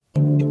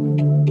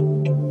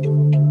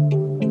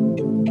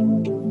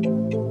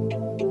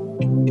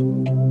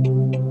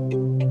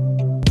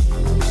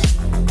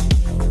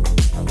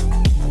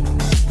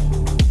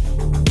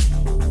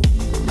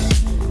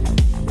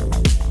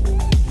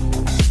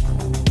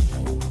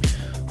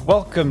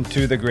Welcome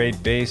to the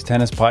GreatBase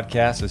Tennis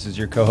Podcast. This is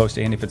your co-host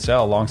Andy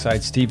Fitzell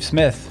alongside Steve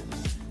Smith.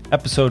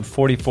 Episode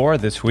 44.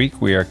 This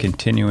week we are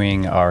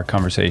continuing our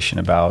conversation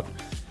about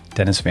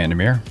Dennis Van der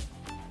Meer.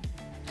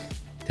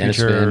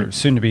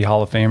 Soon-to-be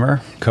Hall of Famer,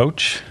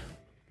 coach,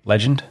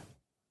 legend,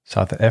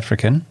 South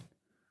African.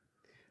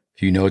 A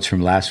few notes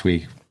from last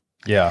week.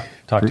 Yeah,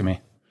 talk to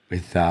me.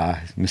 With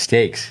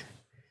mistakes.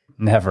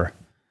 Never.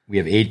 We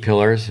have 8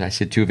 pillars. I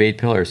said 2 of 8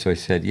 pillars, so I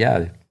said,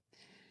 yeah.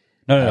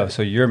 No.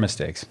 So your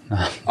mistakes.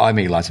 I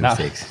make lots of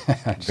mistakes.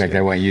 In fact,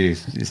 I want you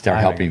to start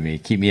helping me.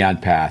 Keep me on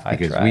path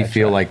because we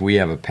feel like we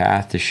have a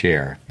path to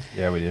share.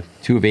 Yeah, we do.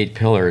 2 of 8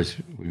 pillars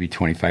would be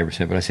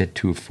 25%, but I said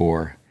 2 of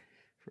 4.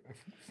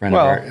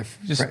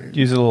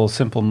 Use a little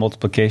simple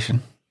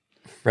multiplication.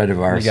 Friend of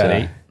ours, got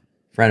 8.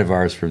 Friend of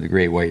ours from the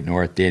Great White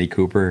North, Danny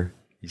Cooper.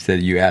 He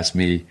said, you asked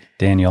me,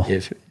 Daniel,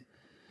 if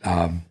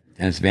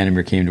Dennis Van der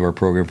Meer came to our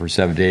program for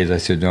 7 days. I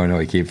said, no,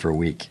 he came for a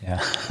week.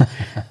 Yeah.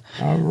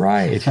 All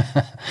right.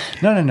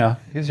 No.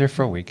 He was here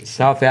for a week.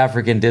 South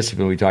African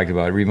discipline we talked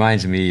about. It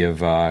reminds me of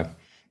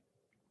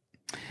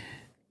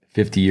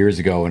 50 years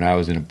ago when I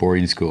was in a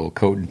boarding school,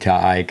 coat and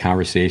tie,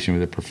 conversation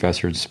with a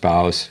professor and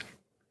spouse,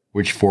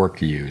 which fork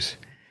to use.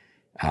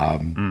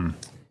 Outside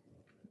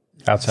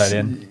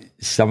in?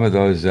 Some of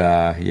those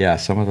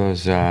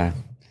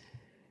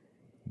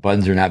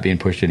buttons are not being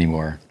pushed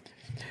anymore.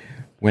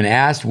 When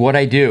asked what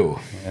I do,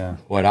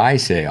 what I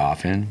say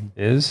often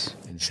is,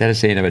 instead of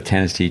saying I'm a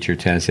tennis teacher,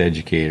 tennis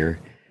educator,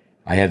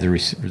 I have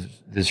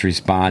this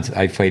response: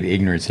 I fight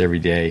ignorance every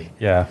day.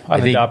 Yeah,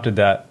 I've adopted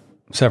that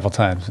several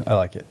times. I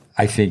like it.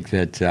 I think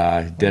that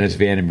Dennis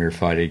Van der Meer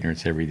fought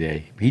ignorance every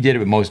day. He did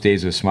it most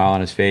days with a smile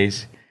on his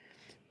face.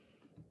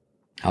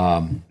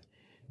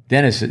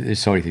 Dennis, there's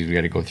so many things we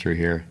got to go through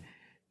here.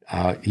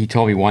 He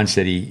told me once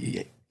that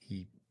he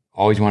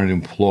always wanted to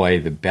employ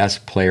the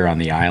best player on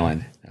the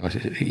island.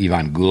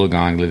 Ivan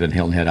Goolagong lived on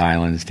Hilton Head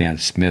Island. Stan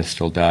Smith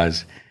still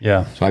does.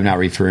 Yeah. So I'm not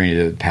referring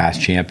to the past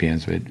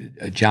champions,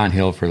 but John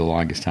Hill for the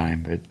longest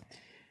time. But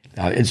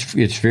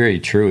it's very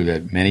true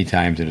that many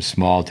times in a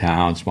small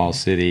town, small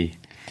city,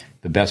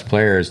 the best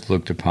player is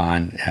looked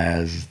upon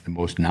as the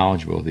most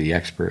knowledgeable, the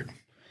expert.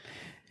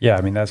 Yeah,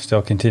 I mean, that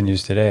still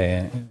continues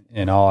today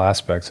in all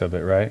aspects of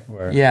it, right?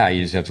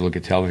 You just have to look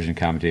at television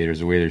commentators,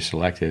 the way they're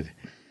selected.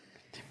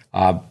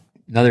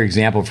 Another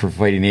example for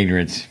fighting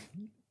ignorance,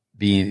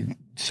 being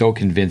so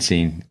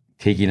convincing,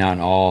 taking on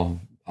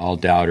all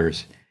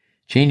doubters,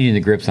 changing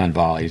the grips on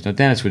volleys. Now,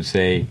 Dennis would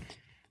say,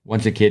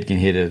 once a kid can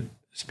hit a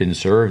spin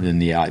serve, then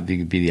there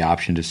could be the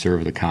option to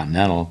serve the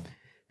continental.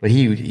 But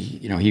he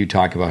would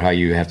talk about how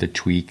you have to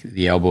tweak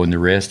the elbow and the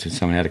wrist if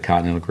someone had a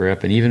continental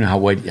grip, and even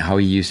how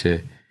he used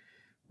to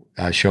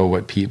show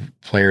what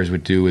players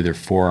would do with their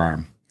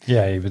forearm.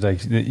 Yeah, he would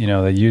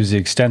they use the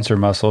extensor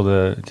muscle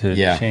to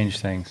change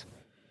things.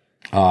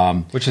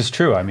 Which is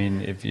true. I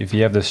mean, if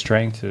you have the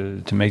strength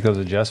to make those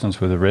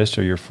adjustments with the wrist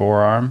or your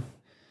forearm,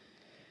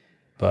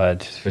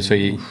 but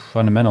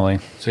fundamentally.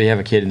 So you have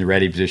a kid in the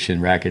ready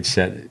position, racket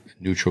set,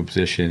 neutral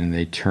position, and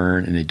they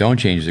turn and they don't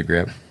change the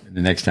grip. And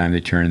the next time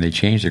they turn and they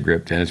change the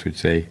grip, Dennis would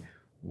say,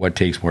 what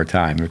takes more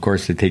time? And of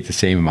course, they take the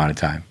same amount of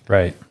time.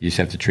 Right. You just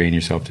have to train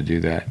yourself to do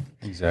that.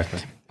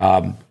 Exactly.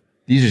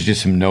 These are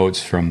just some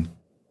notes from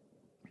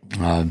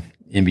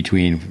in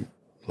between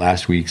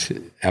last week's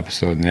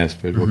episode and this,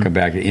 but we'll come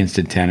back to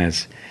instant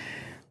tennis.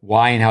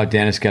 Why and how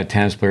Dennis got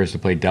tennis players to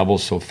play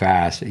doubles so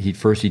fast. He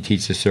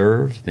teach the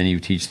serve, then he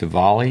would teach the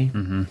volley.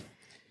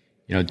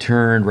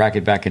 Turn,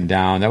 racket back and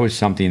down. That was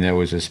something that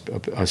was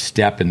a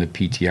step in the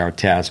PTR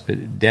test.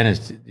 But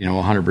Dennis,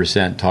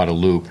 100% taught a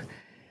loop,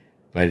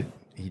 but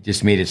he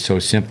just made it so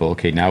simple.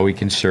 Okay, now we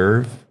can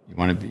serve.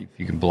 If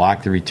you can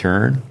block the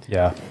return.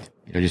 Yeah.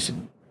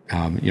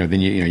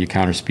 Then you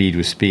counter speed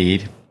with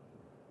speed.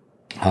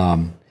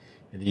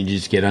 And then you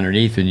just get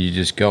underneath and you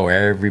just go.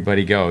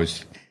 Everybody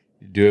goes.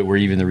 You do it where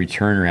even the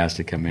returner has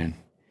to come in.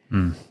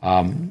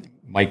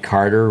 Mike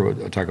Carter,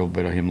 we'll talk a little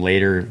bit about him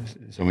later.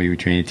 Somebody who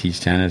trained to teach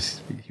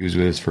tennis. He was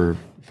with us for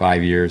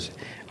 5 years.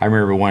 I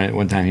remember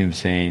one time him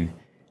saying,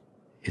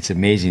 it's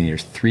amazing.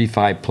 There's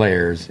 3-5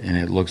 players, and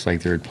it looks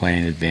like they're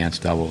playing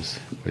advanced doubles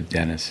with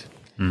Dennis.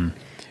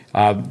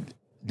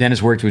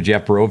 Dennis worked with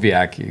Jeff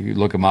Borowiak. You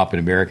look him up, an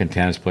American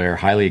tennis player,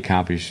 highly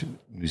accomplished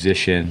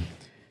musician.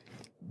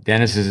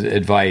 Dennis's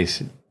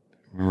advice,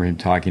 remember him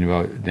talking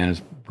about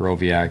Dennis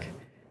Borowiak,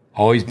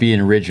 always be an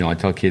original. I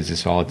tell kids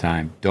this all the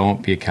time.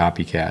 Don't be a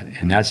copycat.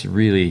 And that's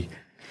really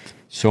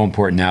so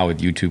important now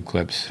with YouTube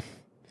clips.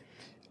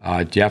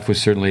 Jeff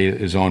was certainly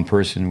his own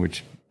person,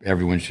 which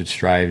everyone should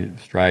strive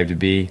to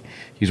be.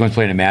 He was once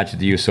playing a match at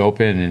the U.S.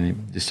 Open and he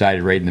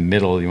decided right in the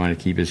middle he wanted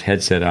to keep his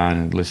headset on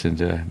and listen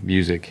to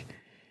music.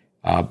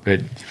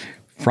 But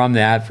from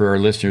that, for our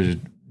listeners,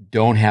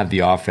 don't have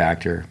the off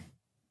factor.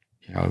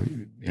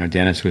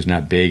 Dennis was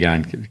not big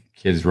on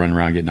kids running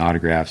around getting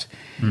autographs.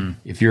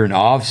 If you're in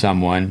awe of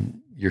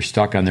someone, you're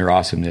stuck on their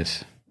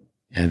awesomeness,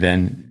 and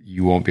then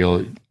you won't be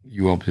able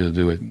to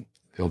do it.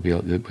 They'll be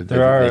able to do what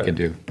they can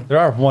do. There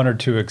are one or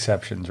two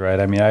exceptions, right?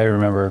 I mean, I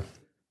remember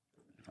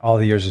all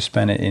the years I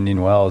spent at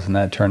Indian Wells in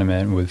that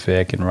tournament with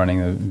Vic and running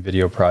the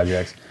video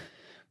projects.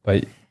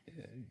 But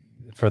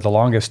for the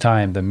longest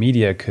time, the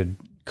media could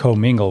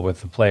commingle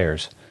with the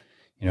players.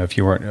 You know, if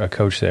you weren't a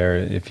coach there,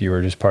 if you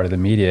were just part of the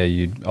media,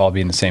 you'd all be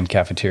in the same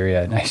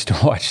cafeteria. And I used to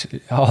watch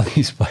all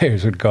these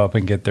players would go up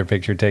and get their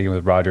picture taken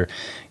with Roger.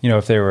 You know,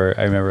 if they were,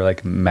 I remember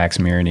like Max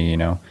Mirny, you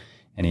know,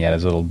 and he had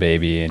his little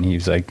baby, and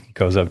he's like,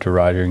 goes up to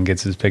Roger and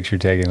gets his picture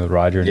taken with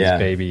Roger and his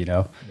baby, you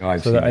know.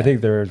 So I think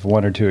there's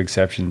one or two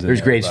exceptions.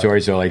 There's great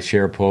stories though, like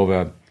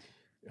Sharapova.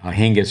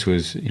 Hingis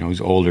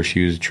was older.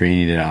 She was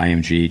training at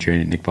IMG,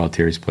 training at Nick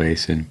Baltieri's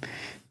place, and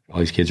all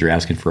these kids are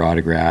asking for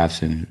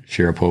autographs, and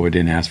Sharapova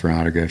didn't ask for an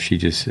autograph. She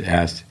just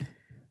asked,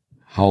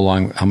 how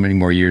many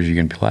more years are you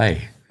going to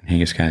play? And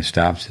Hingis kind of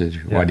stops, says,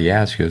 why do you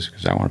ask? He goes,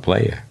 because I want to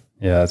play you.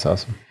 Yeah, that's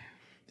awesome.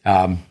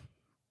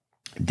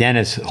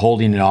 Dennis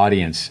holding an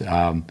audience.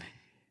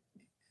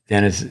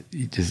 Dennis,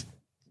 just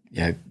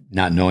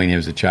not knowing he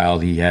was a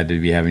child, he had to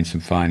be having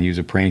some fun. He was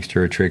a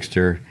prankster, a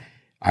trickster.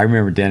 I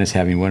remember Dennis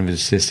having one of his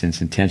assistants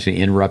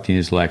intentionally interrupting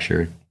his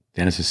lecture.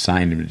 Dennis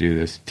assigned him to do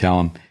this. Tell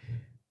him,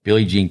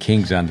 Billie Jean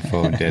King's on the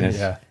phone, Dennis.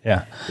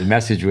 Yeah. The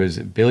message was,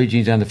 Billie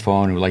Jean's on the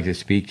phone and would like to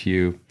speak to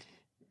you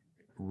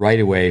right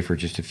away for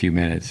just a few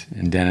minutes.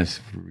 And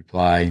Dennis would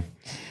reply,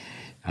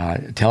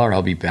 tell her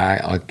I'll be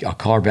back. I'll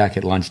call her back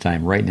at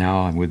lunchtime. Right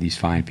now, I'm with these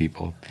fine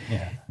people.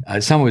 Yeah.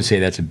 Some would say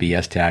that's a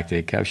BS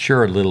tactic.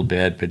 Sure, a little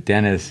bit, but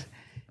Dennis,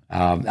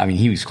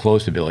 he was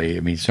close to Billie. I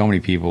mean, so many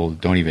people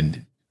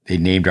they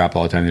name drop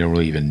all the time. They don't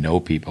really even know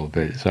people.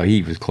 But so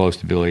he was close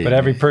to Billie. But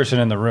every person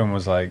in the room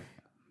was like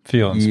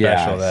feeling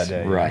special that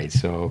day. Right.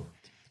 So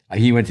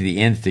he went to the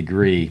nth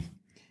degree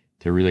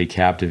to really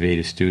captivate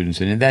his students.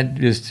 And that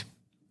just,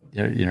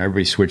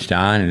 everybody switched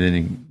on, and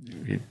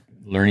then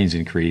learning's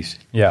increased.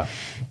 Yeah.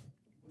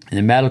 In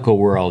the medical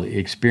world,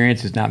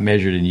 experience is not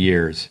measured in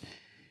years.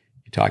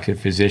 You talk to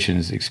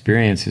physicians,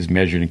 experience is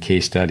measured in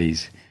case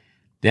studies.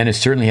 Dennis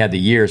certainly had the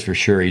years for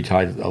sure. He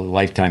taught a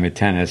lifetime of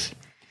tennis.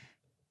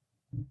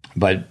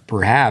 But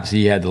perhaps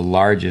he had the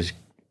largest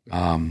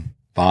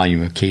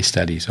volume of case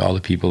studies, all the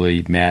people that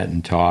he'd met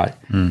and taught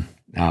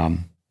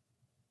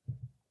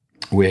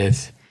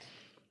with.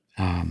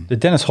 Did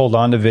Dennis hold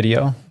on to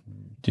video?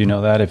 Do you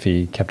know that, if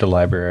he kept a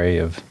library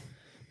of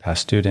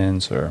past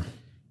students or?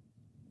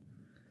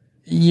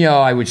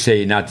 I would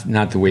say not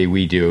the way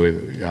we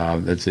do.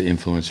 That's the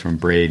influence from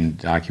Braden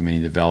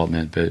documenting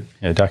development, but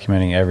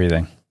documenting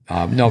everything.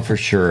 No, for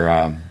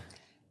sure.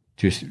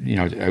 Just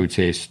I would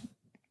say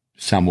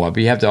somewhat,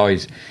 but you have to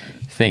always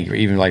think.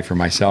 Even like for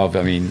myself,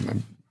 I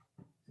mean,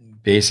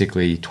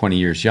 basically 20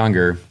 years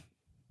younger,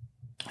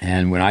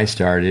 and when I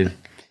started,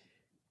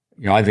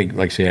 I think,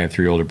 like say I have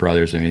 3 older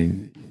brothers. I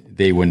mean,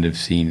 they wouldn't have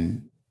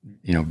seen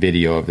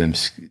video of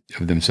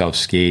themselves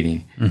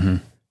skating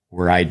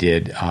where I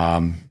did.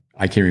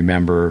 I can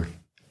remember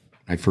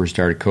when I first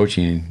started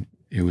coaching,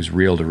 it was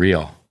reel to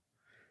reel.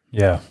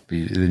 Yeah.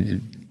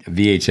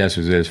 VHS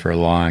was this for a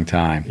long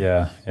time.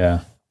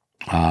 Yeah.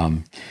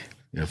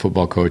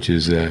 Football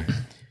coaches, the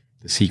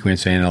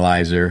sequence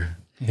analyzer.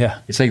 Yeah.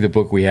 It's like the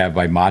book we have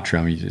by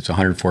Mottram. It's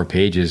 104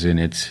 pages, and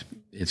it's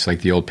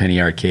like the old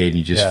penny arcade, and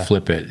you just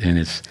flip it, and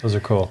those are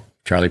cool.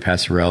 Charlie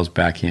Passerell's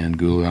backhand,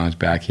 Goulard's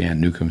backhand,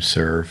 Newcomb's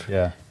serve.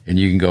 Yeah. And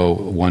you can go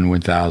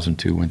 1,000,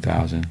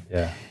 2,000.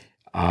 Yeah.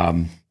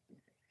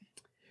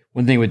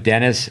 One thing with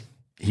Dennis,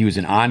 he was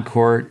an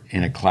on-court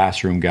and a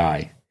classroom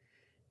guy.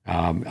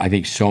 I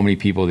think so many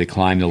people, they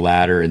climb the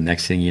ladder, and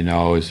next thing you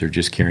know is they're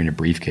just carrying a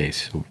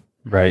briefcase.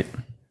 Right.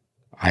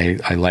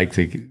 I like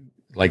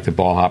the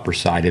ball hopper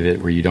side of it,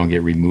 where you don't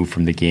get removed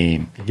from the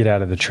game. You get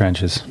out of the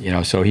trenches.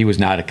 So he was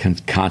not a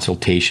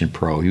consultation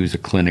pro. He was a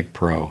clinic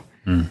pro.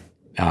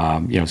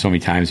 So many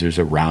times there's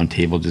a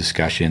roundtable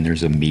discussion,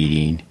 there's a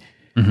meeting,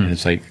 and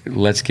it's like,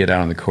 let's get out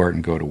on the court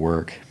and go to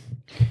work.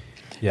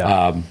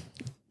 Yeah.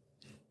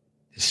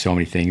 So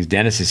many things.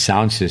 Dennis's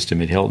sound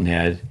system at Hilton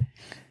Head,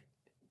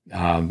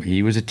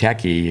 he was a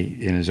techie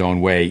in his own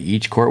way.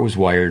 Each court was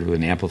wired with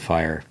an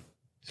amplifier.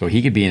 So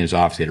he could be in his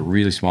office. He had a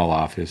really small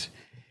office.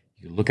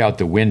 You look out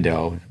the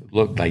window,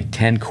 look like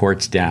 10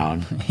 courts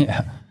down.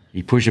 Yeah.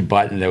 He pushed a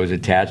button that was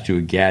attached to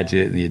a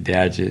gadget, and the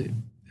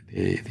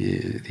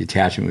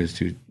attachment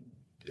was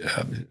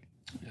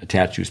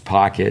attached to his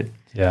pocket.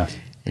 Yeah.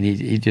 And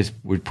he just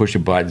would push a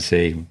button and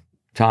say,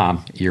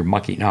 Tom, you're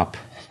mucking up.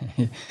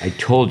 I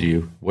told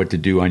you what to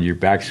do on your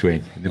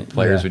backswing. And the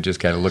players would just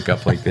kind of look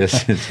up like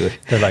this.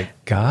 They're like,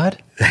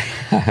 God?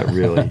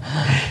 Really.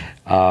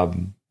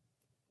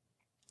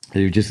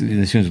 They would just,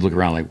 as soon as they look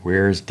around, like,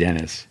 where's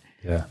Dennis?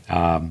 Yeah.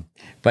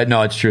 But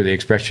no, it's true. The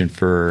expression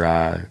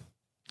for,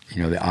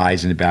 the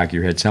eyes in the back of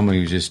your head, someone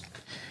who's just,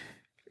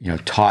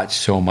 taught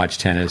so much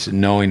tennis,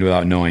 knowing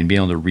without knowing,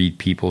 being able to read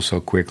people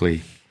so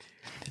quickly.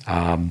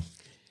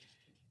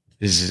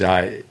 This is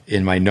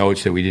in my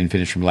notes that we didn't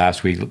finish from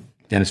last week.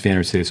 Dennis Van der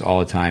Meer says this all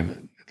the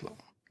time.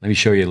 Let me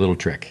show you a little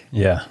trick.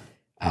 Yeah.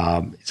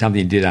 Something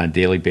he did on a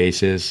daily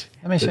basis.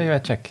 Let me show you a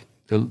trick.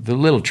 The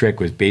little trick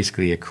was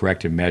basically a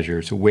corrective measure.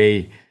 It's a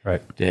way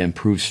to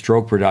improve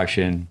stroke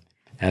production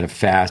at a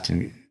fast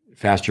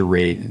faster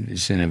rate,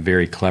 just in a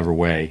very clever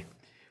way.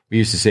 We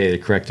used to say the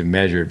corrective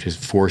measure just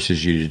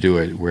forces you to do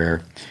it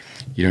where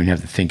you don't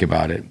have to think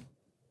about it.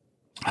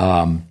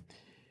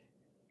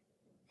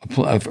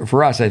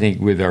 For us, I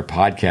think with our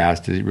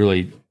podcast, it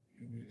really,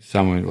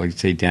 someone like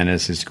say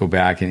Dennis is to go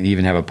back and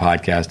even have a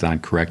podcast on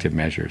corrective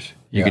measures.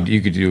 You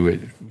could do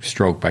it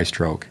stroke by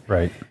stroke.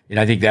 Right. And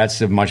I think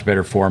that's a much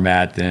better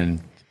format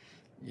than,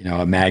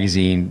 a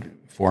magazine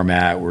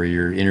format where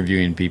you're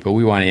interviewing people.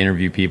 We want to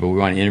interview people. We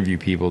want to interview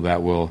people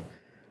that will,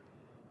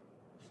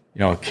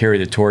 carry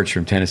the torch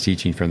from tennis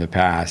teaching from the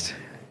past.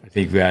 I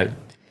think that,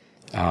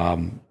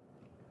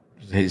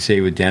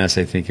 say with Dennis,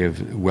 I think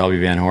of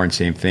Welby Van Horn,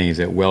 same thing, is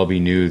that Welby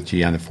knew,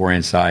 on the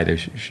forehand side, I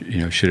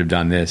should have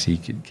done this. He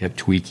kept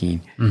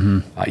tweaking,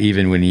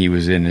 even when he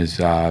was in his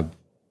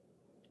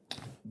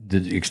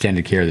the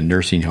extended care of the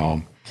nursing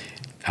home.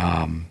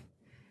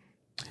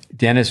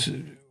 Dennis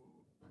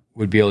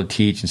would be able to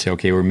teach and say,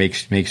 okay, we're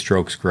make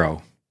strokes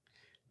grow.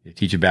 You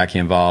teach a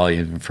backhand volley,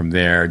 and from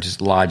there,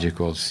 just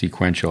logical,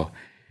 sequential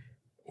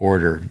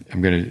order.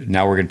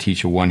 Now we're gonna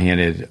teach a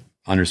one-handed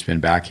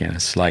underspin backhand, a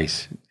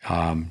slice.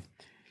 One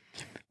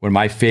of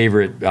my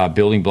favorite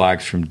building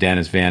blocks from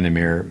Dennis Van der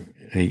Meer,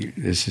 I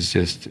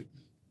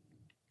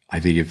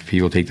think if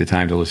people take the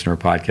time to listen to our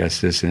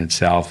podcast, this in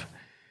itself,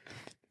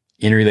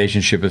 in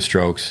relationship of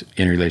strokes,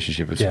 in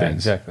relationship of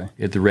spins. Yeah, exactly.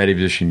 At the ready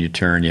position, you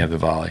turn, you have the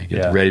volley.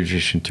 At the ready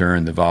position,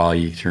 turn, the volley,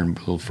 you turn a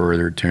little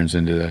further, it turns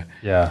into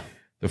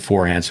the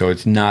forehand. So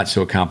it's not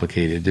so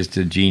complicated. Just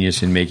a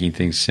genius in making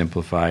things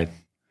simplified.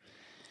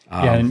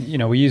 And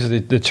we use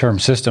the term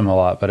system a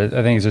lot, but I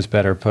think it's just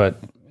better put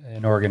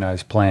an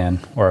organized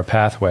plan or a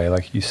pathway,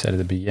 like you said at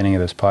the beginning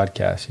of this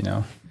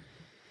podcast.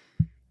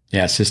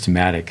 Yeah,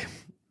 systematic.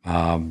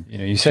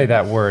 You say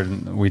that word,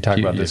 and we talk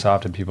about this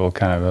often. People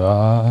kind of,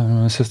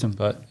 a system,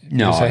 but you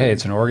say, hey,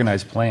 it's an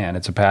organized plan.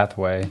 It's a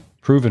pathway,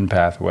 proven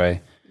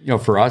pathway.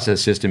 For us, a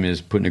system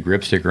is putting a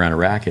grip sticker on a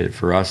racket.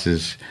 For us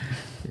is,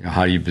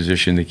 how do you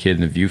position the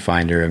kid in the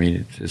viewfinder? I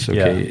mean, it's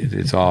okay. Yeah.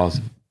 It's all,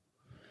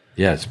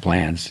 it's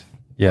plans.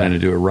 Yeah. Plan to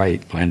do it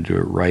right. Plan to do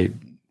it right.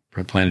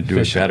 Plan to do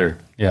it better.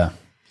 Yeah.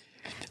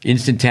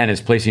 Instant tennis,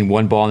 placing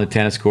one ball on the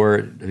tennis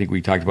court. I think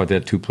we talked about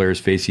that. 2 players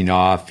facing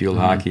off, field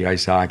hockey,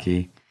 ice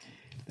hockey.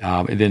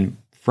 And then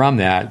from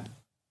that,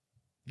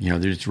 they're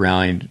just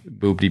rallying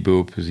boopity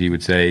boop, as he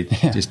would say,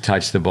 just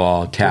touch the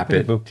ball, tap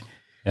it. Boop.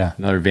 Yeah.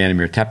 Another Van der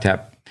Meer, tap,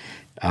 tap.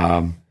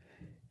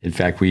 In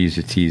fact, we used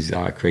to tease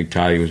Craig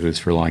Todd, who was with us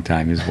for a long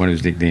time. One of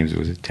his nicknames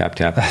was tap,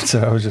 tap. That's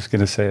what I was just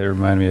going to say. It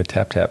reminded me of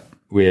tap, tap.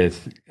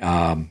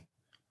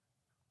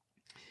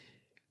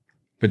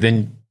 But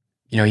then,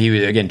 he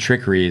was, again,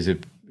 trickery is,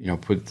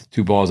 put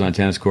 2 balls on a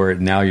tennis court,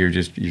 and now you're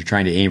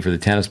trying to aim for the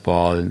tennis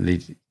ball, and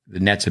the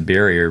net's a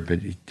barrier,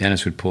 but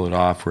Dennis would pull it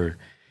off where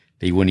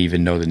they wouldn't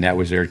even know the net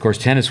was there. Of course,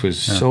 tennis was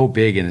so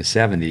big in the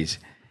 70s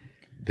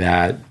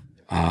that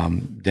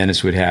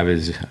Dennis would have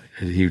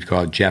he would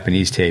call it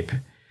Japanese tape.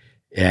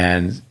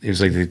 And it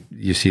was like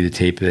you see the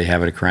tape they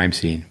have at a crime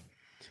scene.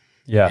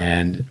 Yeah.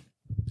 And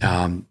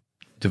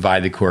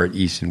divide the court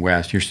east and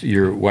west.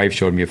 Your wife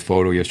showed me a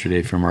photo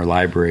yesterday from our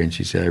library, and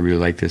she said, I really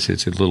like this.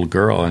 It's a little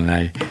girl,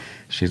 and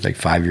she's like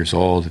 5 years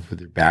old with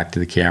her back to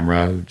the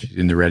camera, she's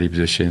in the ready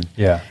position.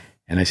 Yeah.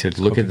 And I said,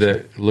 look at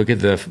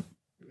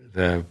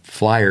the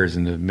flyers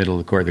in the middle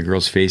of the court. The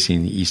girls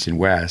facing east and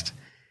west,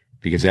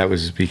 because there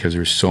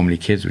were so many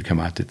kids would come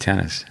out to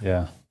tennis.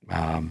 Yeah.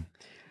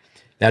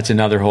 That's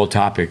another whole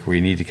topic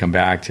we need to come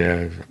back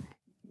to.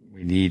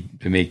 We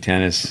need to make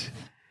tennis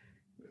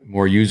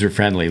more user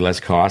friendly,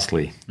 less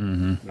costly.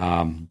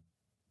 Mm-hmm.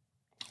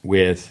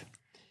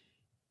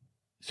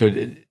 So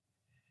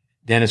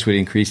Dennis would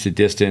increase the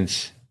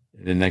distance.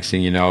 The next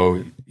thing you know,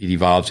 it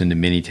evolves into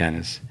mini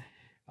tennis.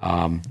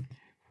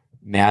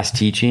 Mass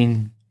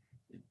teaching.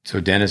 So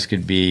Dennis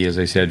could be, as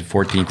I said,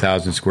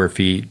 14,000 square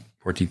feet,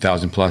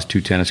 14,000 plus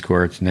 2 tennis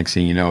courts. Next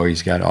thing you know,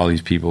 he's got all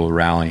these people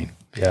rallying.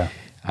 Yeah.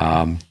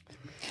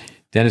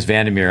 Dennis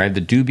Van der Meer, I had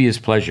the dubious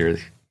pleasure.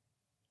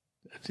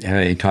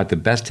 He taught the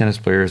best tennis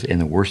players and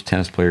the worst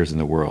tennis players in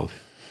the world.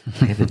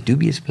 I had the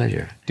dubious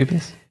pleasure.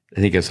 Dubious? I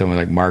think of someone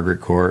like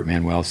Margaret Court,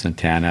 Manuel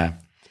Santana,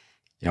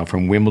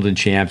 from Wimbledon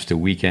champs to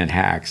weekend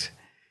hacks.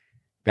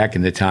 Back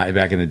in the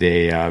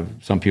day,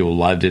 some people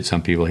loved it,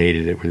 some people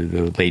hated it. With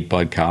the late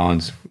Bud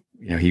Collins,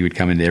 he would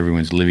come into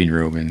everyone's living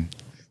room and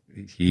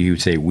he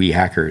would say, "We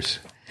hackers."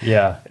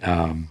 Yeah. What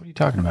are you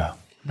talking about?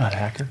 I'm not a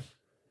hacker.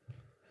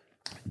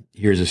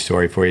 Here's a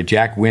story for you.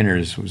 Jack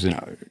Winters was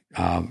a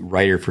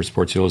writer for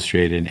Sports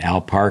Illustrated, and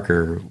Al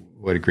Parker,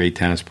 what a great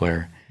tennis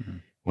player. Mm-hmm.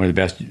 One of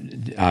the best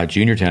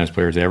junior tennis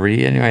players ever.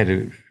 He had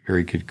a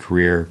very good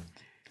career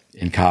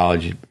in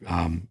college.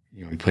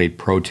 He played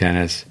pro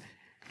tennis.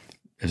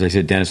 As I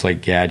said, Dennis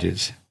liked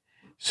gadgets.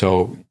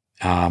 So,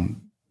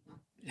 and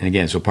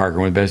again, Parker,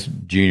 one of the best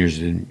juniors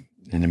in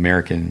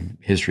American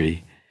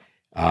history.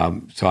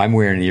 So I'm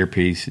wearing an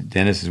earpiece.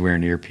 Dennis is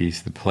wearing an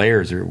earpiece. The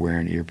players are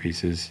wearing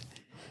earpieces.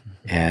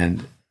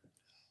 And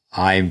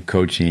I'm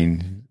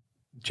coaching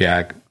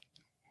Jack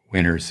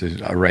Winters,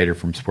 a writer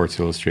from Sports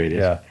Illustrated.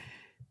 Yeah.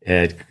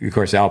 And of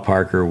course, Al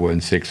Parker won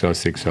 6-0,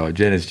 6-0.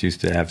 Dennis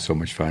used to have so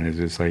much fun. It was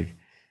just like,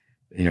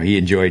 he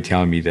enjoyed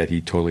telling me that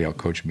he totally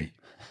outcoached me.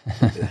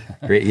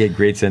 He had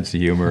great sense of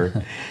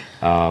humor.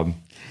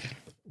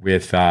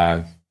 With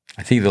I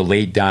think the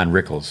late Don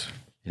Rickles.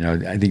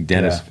 I think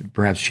Dennis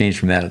perhaps changed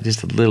from that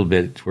just a little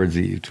bit towards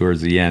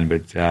the end.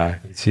 But I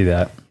see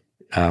that.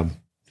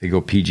 They go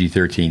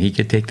PG-13. He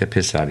could take the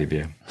piss out of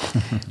you.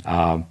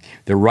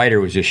 The writer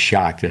was just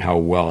shocked at how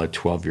well a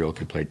 12-year-old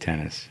could play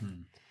tennis.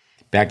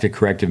 Back to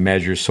corrective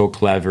measures, so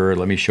clever.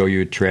 Let me show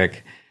you a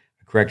trick.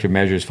 Corrective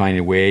measures find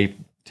a way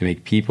to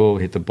make people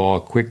hit the ball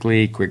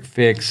quickly, quick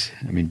fix.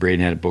 Braden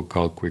had a book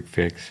called Quick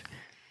Fix.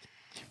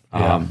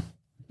 The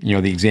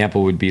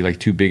example would be like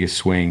too big a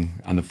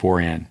swing on the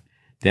forehand.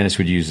 Dennis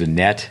would use the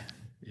net.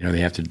 They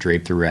have to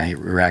drape the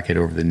racket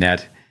over the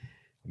net.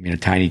 A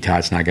tiny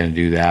tot's not going to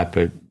do that,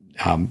 but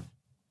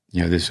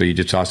so you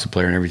just toss the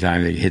player, and every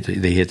time they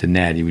hit the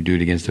net, he would do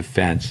it against the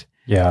fence.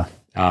 Yeah.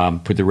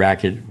 Put the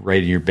racket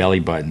right in your belly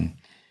button,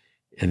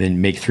 and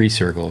then make 3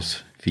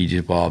 circles. Feed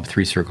you the ball,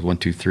 3 circles, 1,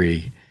 2,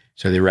 3.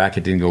 So the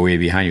racket didn't go way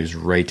behind you; it was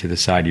right to the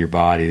side of your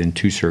body. Then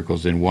 2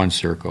 circles, then 1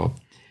 circle.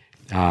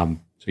 So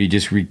you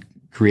just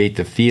recreate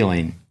the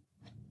feeling,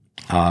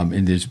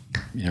 and there's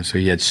so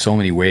he had so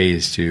many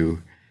ways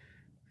to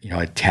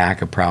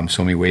attack a problem,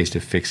 so many ways to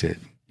fix it.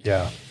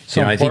 Yeah.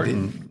 So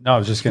important. I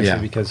was just going to say,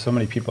 because so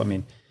many people,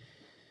 and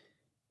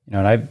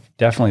I've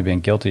definitely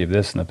been guilty of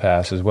this in the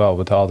past as well,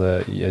 with all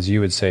the, as you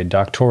would say,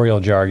 doctoral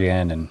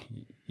jargon and,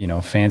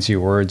 fancy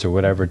words or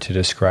whatever to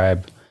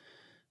describe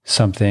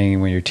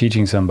something when you're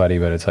teaching somebody,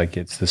 but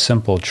it's the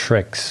simple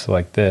tricks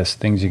like this,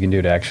 things you can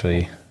do to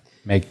actually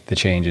make the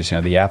changes.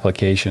 The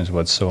application is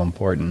what's so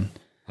important.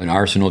 An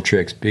arsenal of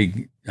tricks,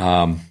 big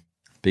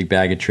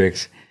bag of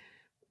tricks.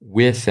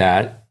 With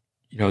that,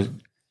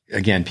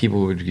 again,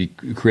 people would be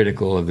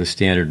critical of the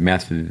standard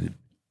method,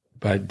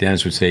 but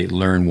Dennis would say,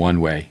 learn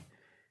one way.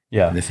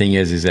 Yeah. And the thing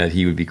is that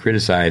he would be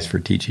criticized for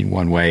teaching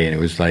one way, and it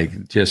was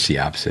like just the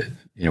opposite.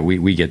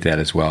 We get that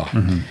as well.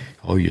 Mm-hmm.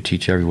 Oh, you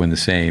teach everyone the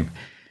same.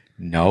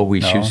 No,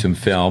 we shoot some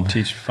film.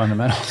 Teach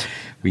fundamentals.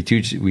 We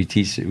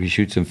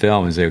shoot some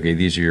film and say, okay,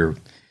 these are your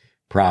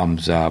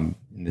problems.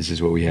 This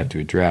is what we have to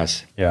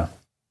address. Yeah.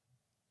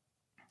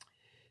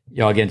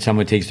 Again,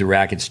 someone takes the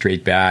racket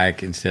straight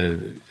back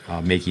instead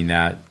of making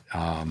that.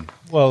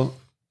 Well,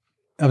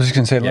 I was just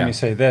going to say, let me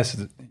say this.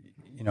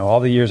 All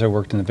the years I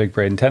worked in the Big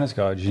Braden Tennis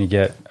College, and you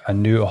get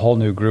a whole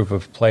new group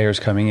of players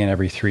coming in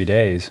every 3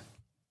 days.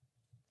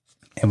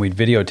 And we'd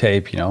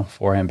videotape,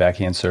 forehand,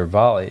 backhand, serve,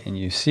 volley, and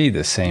you see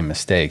the same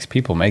mistakes.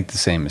 People make the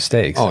same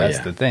mistakes. That's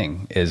the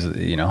thing is,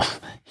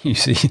 you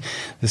see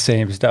the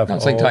same stuff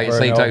over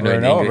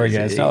and over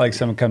again. It's not like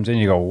someone comes in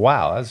and you go,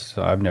 wow,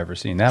 I've never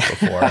seen that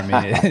before.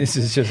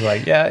 It's just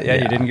like, you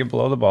didn't get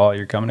below the ball.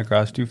 You're coming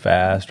across too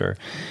fast or...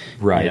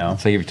 Right.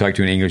 It's like if you talk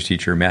to an English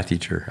teacher or math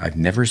teacher, I've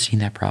never seen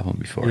that problem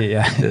before.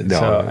 Yeah.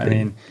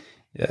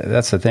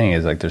 That's the thing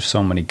is there's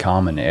so many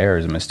common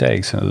errors and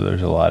mistakes. So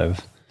there's a lot of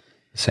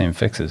the same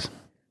fixes.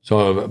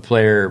 So a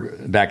player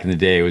back in the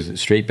day was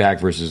straight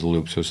back versus a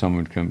loop. So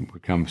someone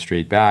would come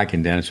straight back,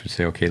 and Dennis would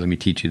say, okay, let me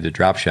teach you the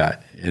drop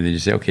shot. And then you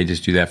say, okay,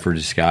 just do that for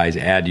disguise,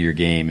 add to your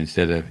game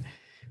instead of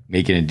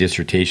making a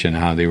dissertation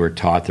on how they were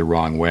taught the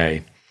wrong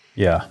way.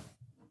 Yeah.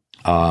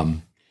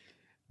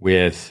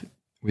 With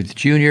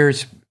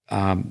juniors,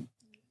 remember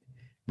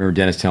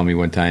Dennis telling me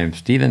one time,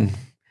 Stephen,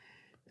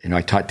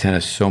 I taught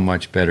tennis so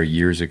much better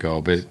years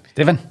ago, but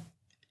Stephen,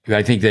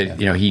 I think that,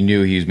 he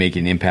knew he was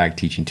making an impact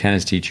teaching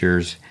tennis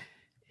teachers.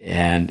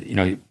 And,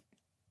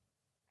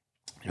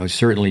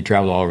 certainly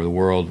traveled all over the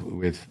world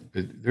with,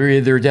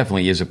 there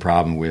definitely is a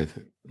problem with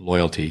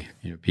loyalty,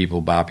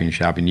 people bopping and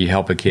shopping. You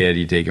help a kid,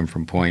 you take them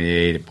from point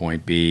A to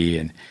point B.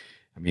 And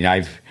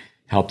I've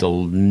helped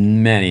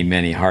many,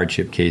 many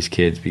hardship case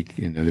kids,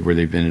 where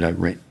they've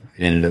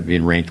ended up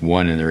being ranked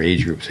 1 in their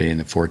age group, say in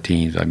the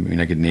 14s.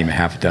 I could name a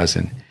half a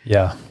dozen.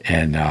 Yeah.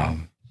 And,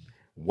 and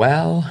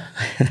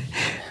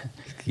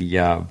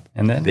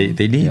then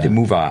they need to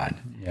move on.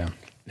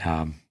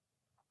 Yeah.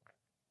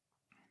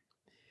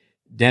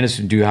 Dennis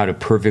knew how to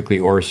perfectly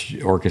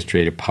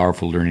orchestrate a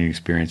powerful learning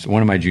experience.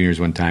 One of my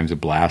juniors one time is a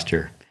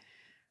blaster.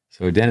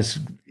 So Dennis,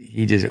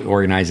 he just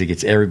organized it,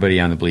 gets everybody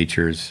on the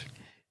bleachers,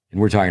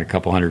 and we're talking a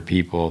couple hundred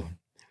people.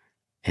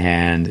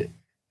 And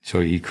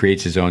so he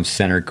creates his own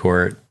center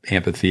court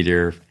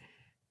amphitheater.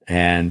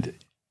 And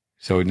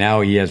so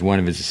now he has one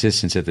of his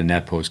assistants at the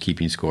net post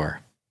keeping score.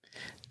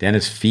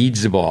 Dennis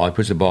feeds the ball. He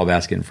puts the ball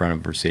basket in front of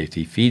him for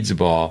safety, feeds the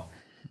ball,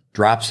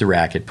 drops the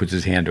racket, puts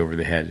his hand over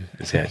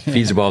his head,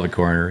 feeds the ball to the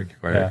corner,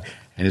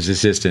 and his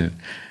assistant,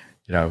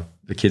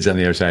 the kids on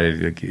the other side of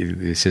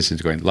the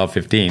assistant's going, love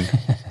 15.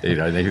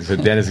 So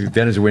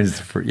Dennis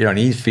wins, and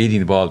he's feeding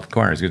the ball to the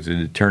corner. He's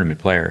a tournament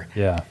player.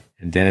 Yeah.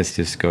 And Dennis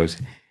just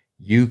goes,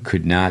 you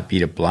could not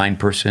beat a blind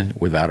person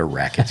without a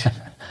racket.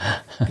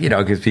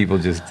 Because people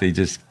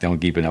just don't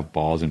keep enough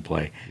balls in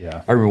play.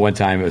 Yeah. I remember one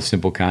time, a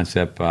simple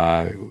concept,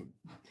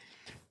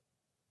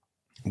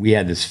 we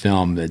had this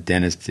film that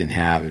Dennis didn't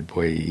have, and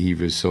boy, he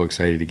was so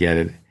excited to get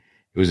it.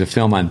 It was a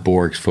film on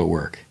Borg's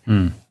footwork.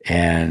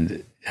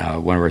 And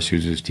one of our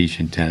students was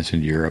teaching tennis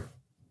in Europe,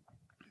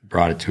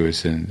 brought it to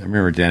us. And I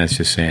remember Dennis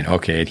just saying,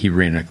 okay, and he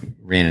ran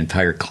an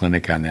entire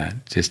clinic on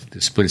that, just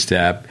the split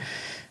step.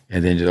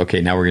 And then,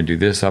 okay, now we're going to do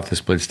this off the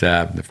split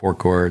step, the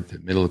forecourt, the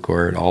middle of the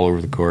court, all over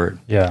the court.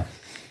 Yeah.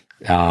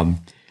 And,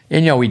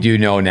 we do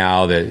know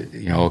now that,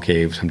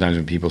 okay, sometimes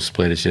when people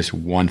split, it's just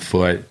 1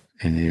 foot.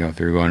 And, if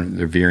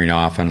they're veering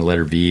off on the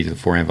letter V to the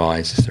forehand volley,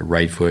 it's just the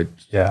right foot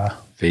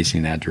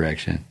facing that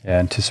direction. Yeah,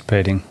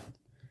 anticipating.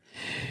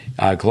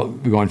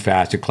 Going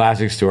fast. A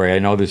classic story. I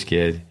know this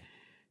kid.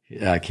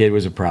 Kid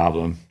was a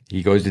problem.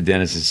 He goes to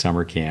Dennis's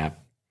summer camp.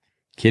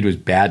 Kid was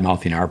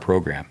bad-mouthing our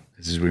program.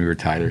 This is when we were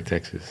Tyler,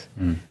 Texas.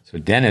 So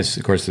Dennis,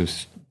 of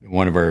course,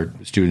 one of our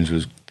students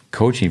was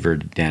coaching for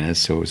Dennis,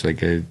 so it was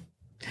like a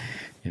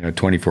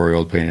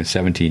 24-year-old playing a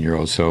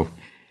 17-year-old. So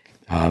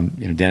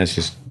Dennis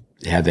just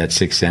had that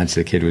sixth sense.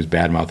 The kid was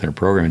bad-mouthing our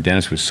program, and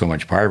Dennis was so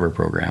much part of our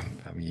program.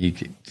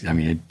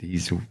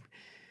 He's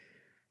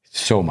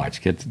so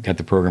much get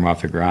the program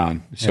off the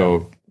ground.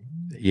 So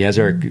he has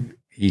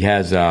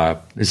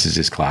this is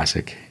his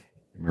classic.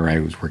 Remember, I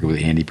was working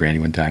with Andy Brandy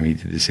one time. He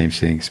did the same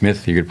thing.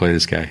 Smith, you're going to play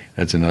this guy.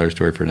 That's another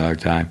story for another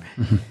time.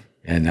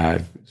 And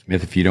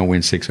Smith, if you don't win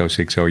 6-0,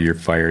 6-0, you're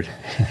fired.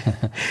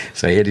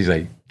 So Andy's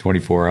like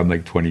 24. I'm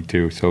like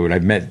 22. So when I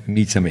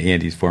meet some of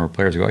Andy's former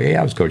players, I go, hey,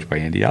 I was coached by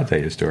Andy. I'll tell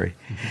you the story.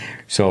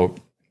 So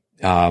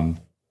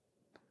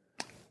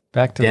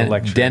back to the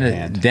lecture.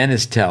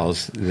 Dennis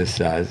tells this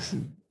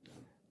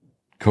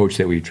coach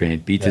that we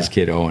trained, beat this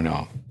kid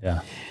 0-0.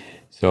 Yeah.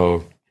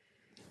 So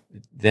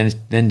then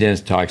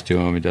Dennis talks to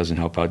him. It doesn't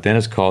help out.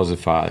 Dennis calls the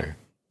father.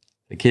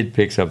 The kid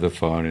picks up the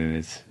phone,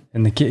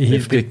 and the kid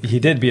he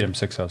did beat him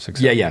 6-0,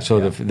 6-0. Yeah.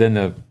 So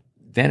then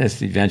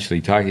Dennis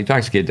eventually talks. He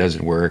talks to the kid.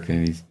 Doesn't work,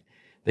 and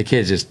the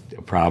kid's just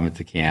a problem at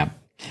the camp.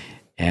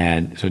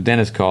 And so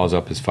Dennis calls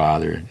up his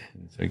father.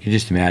 So you can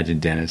just imagine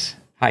Dennis.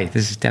 Hi,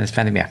 this is Dennis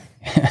Van der Meer.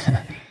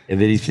 And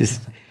then he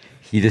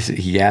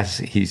asks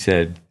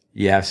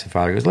the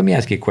father, he goes, let me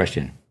ask you a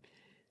question.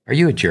 Are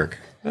you a jerk?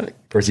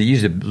 Of course, he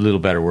used a little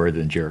better word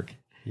than jerk.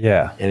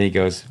 Yeah. And he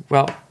goes,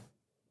 well,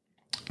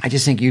 I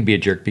just think you'd be a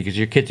jerk because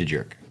your kid's a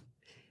jerk.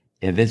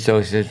 And then so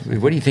he says,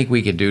 what do you think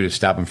we can do to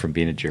stop him from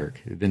being a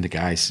jerk? And then the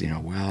guy's,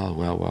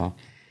 well.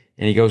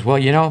 And he goes, well,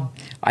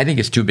 I think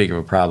it's too big of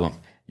a problem.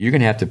 You're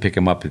going to have to pick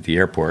him up at the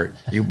airport.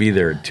 You'll be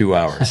there in 2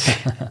 hours.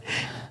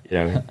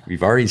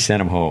 We've already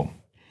sent him home.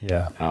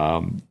 Yeah.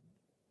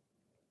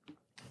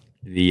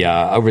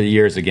 Over the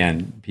years,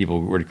 again,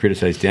 people would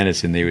criticize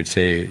Dennis, and they would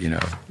say,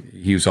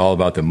 he was all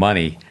about the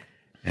money,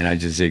 and I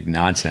just think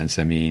nonsense.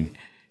 I mean,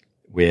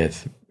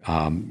 with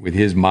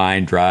his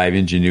mind, drive,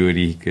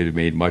 ingenuity, he could have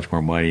made much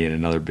more money in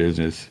another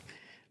business.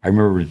 I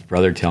remember his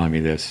brother telling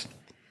me this.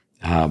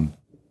 I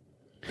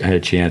had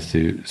a chance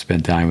to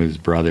spend time with his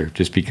brother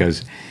just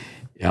because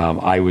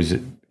I was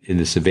in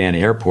the Savannah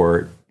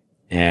airport,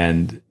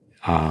 and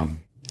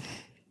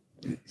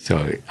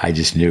so I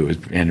just knew it was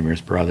Van der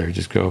Meer's brother.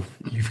 Just go,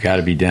 you've got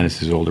to be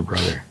Dennis's older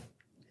brother.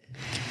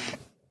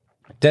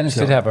 Dennis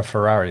did have a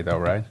Ferrari, though,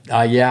 right?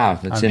 Yeah,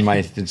 it's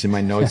in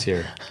my notes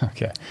here.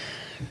 Okay.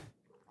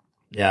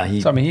 Yeah,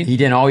 he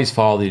didn't always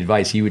follow the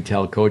advice. He would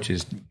tell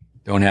coaches,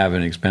 don't have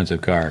an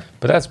expensive car.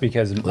 But that's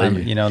because in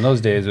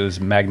those days it was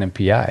Magnum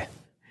PI,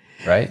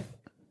 right?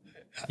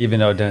 Even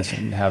though Dennis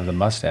didn't have the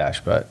mustache,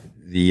 but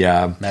the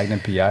Magnum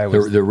PI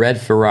was the red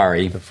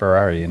Ferrari. The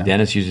Ferrari,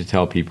 Dennis used to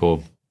tell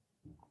people.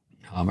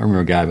 I remember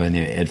a guy by the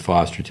name of Ed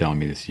Foster telling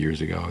me this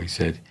years ago. He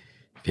said,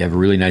 if you have a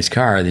really nice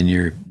car, then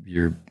your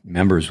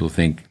members will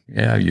think,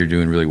 yeah, you're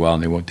doing really well,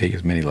 and they won't take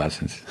as many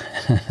lessons.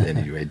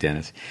 Anyway,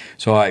 Dennis.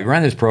 So I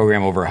run this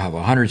program over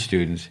 100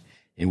 students,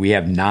 and we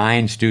have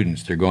 9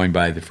 students. They're going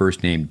by the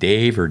first name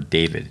Dave or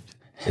David.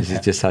 This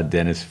is just how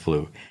Dennis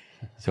flew.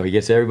 So he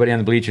gets everybody on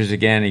the bleachers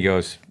again, and he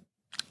goes,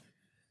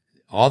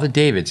 all the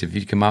Davids, if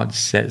you come out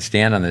and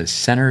stand on the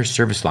center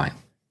service line.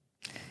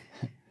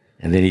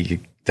 And then he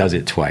does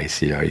it twice.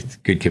 He's a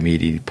good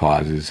comedian. He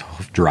pauses,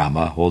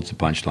 drama, holds the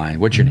punchline.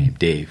 What's your name?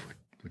 Dave.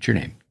 What's your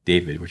name?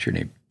 David. What's your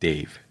name?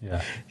 Dave.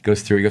 Yeah. He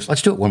goes through. He goes,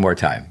 let's do it one more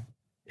time.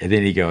 And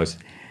then he goes,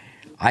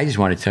 I just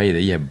want to tell you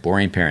that you have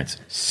boring parents.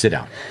 Sit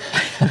down.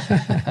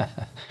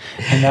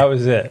 And that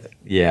was it.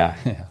 Yeah.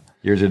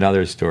 Here's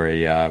another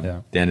story.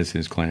 Dennis in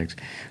his clinics.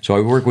 So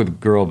I work with a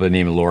girl by the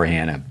name of Laura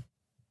Hanna.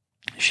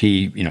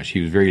 She was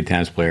a very good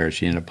tennis player.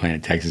 She ended up playing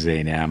at Texas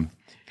A&M.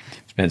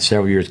 Spent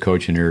several years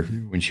coaching her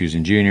when she was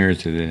in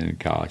juniors and then in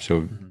college.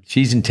 So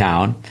she's in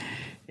town,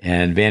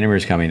 and Van der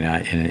Meer's coming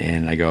out,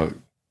 and I go,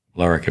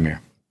 Laura, come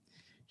here.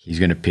 He's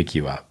going to pick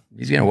you up.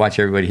 He's going to watch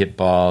everybody hit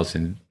balls,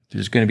 and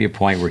there's going to be a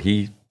point where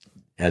he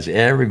has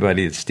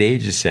everybody, the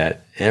stage is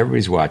set,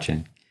 everybody's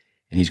watching,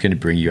 and he's going to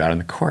bring you out on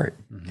the court.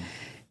 Mm-hmm.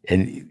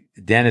 And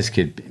Dennis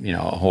could,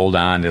 hold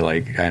on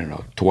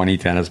to 20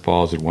 tennis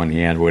balls with one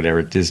hand,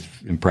 whatever, just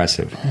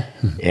impressive.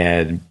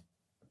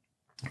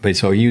 But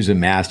so he was a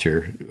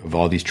master of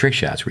all these trick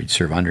shots where he'd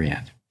serve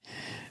underhand.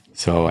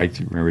 So I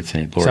remember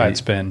saying, Laura, side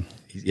spin.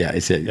 Yeah, I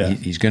said,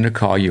 he's going to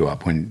call you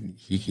up. When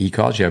he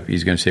calls you up,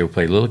 he's going to say, we'll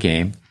play a little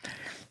game.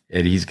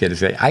 And he's going to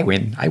say, I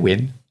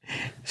win.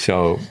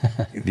 So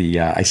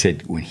I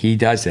said, when he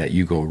does that,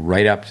 you go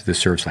right up to the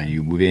service line.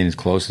 You move in as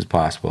close as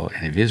possible.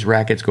 And if his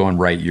racket's going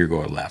right, you're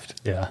going left.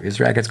 Yeah. If his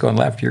racket's going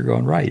left, you're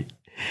going right.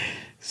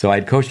 So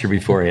I'd coached her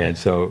beforehand.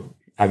 So,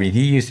 I mean,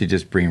 he used to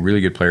just bring really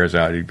good players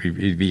out. He'd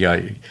be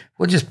like,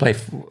 we'll just play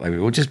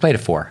to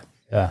 4.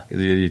 Yeah.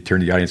 He'd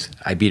turn to the audience,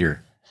 I beat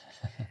her,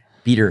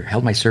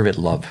 held my serve at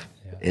love.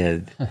 Yeah.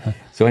 And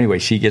so anyway,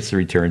 she gets the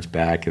returns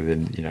back. And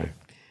then,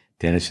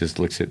 Dennis just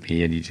looks at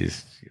me and he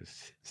just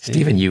goes,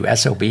 Stephen, you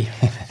SOB.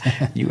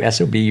 You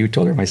SOB, you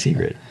told her my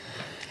secret.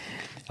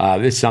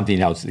 This is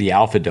something else. The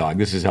Alpha Dog.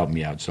 This has helped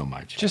me out so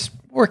much.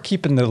 We're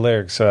keeping the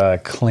lyrics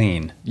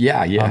clean.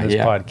 Yeah. On this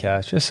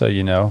podcast, just so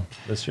you know,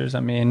 listeners.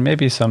 I mean,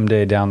 maybe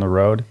someday down the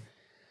road,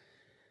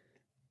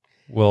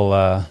 we'll,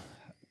 I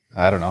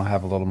don't know,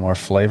 have a little more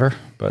flavor.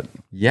 But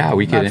yeah,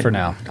 we can. Not for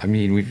now. I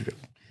mean,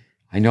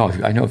 I know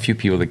a few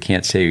people that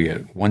can't say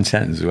one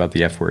sentence without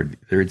the F word.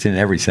 It's in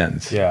every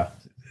sentence. Yeah.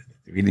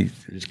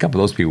 There's a couple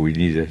of those people we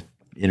need to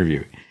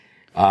interview.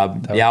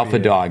 The Alpha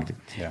Dog.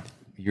 Yeah.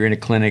 You're in a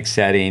clinic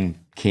setting,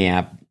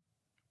 camp.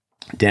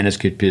 Dennis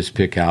could just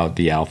pick out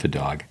the Alpha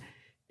Dog.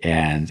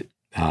 And,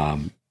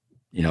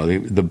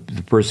 the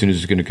person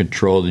who's going to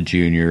control the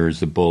juniors,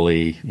 the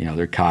bully,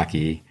 they're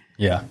cocky.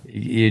 Yeah.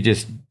 You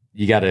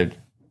got to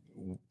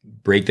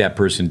break that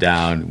person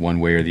down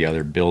one way or the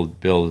other,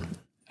 build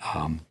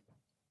them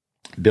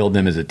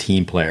as a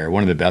team player.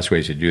 One of the best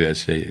ways to do that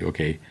is say,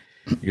 okay,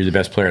 you're the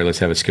best player. Let's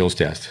have a skills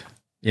test.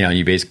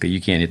 You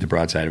can't hit the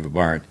broadside of a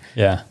barn.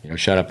 Yeah.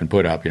 Shut up and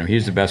put up.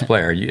 He's the best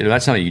player.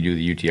 That's something you do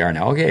the UTR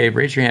now. Okay,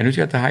 raise your hand. Who's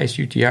got the highest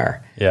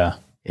UTR? Yeah.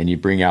 And you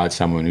bring out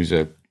someone who's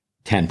a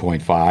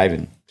 10.5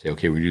 and say,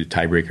 okay, we do the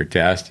tiebreaker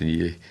test.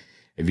 And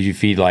if you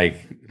feed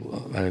like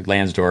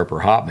Lansdorp or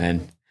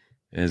Hopman,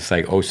 and it's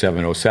like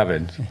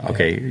 0707,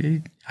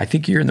 okay, I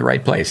think you're in the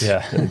right place.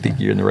 Yeah. I think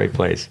you're in the right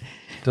place.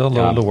 Still a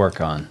little to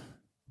work on.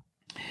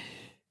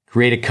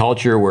 Create a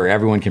culture where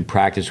everyone can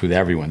practice with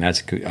everyone.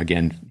 That's a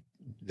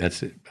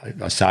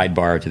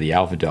sidebar to the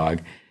Alpha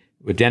Dog.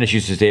 What Dennis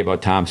used to say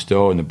about Tom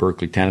Stowe and the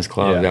Berkeley Tennis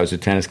Club, that was a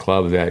tennis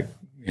club that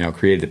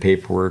created the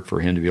paperwork for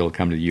him to be able to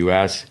come to the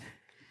U.S.,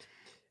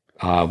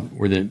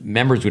 where the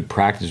members would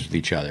practice with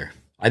each other.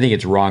 I think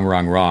it's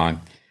wrong.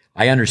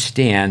 I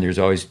understand there's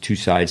always two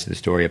sides to the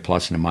story, a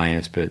plus and a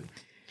minus, but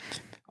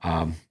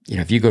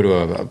if you go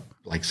to a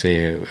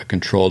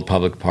controlled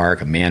public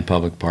park, a manned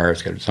public park,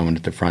 it's got someone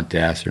at the front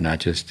desk, they're not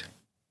just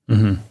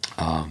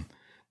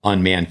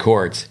unmanned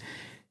courts,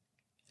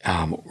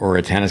 or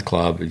a tennis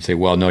club, and say,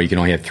 well, no, you can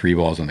only have 3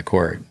 balls on the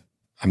court.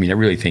 I mean, I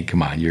really think,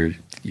 come on, your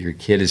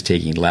kid is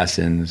taking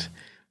lessons.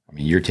 I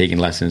mean, you're taking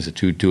lessons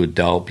to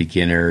adult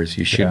beginners.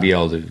 You should be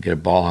able to get a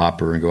ball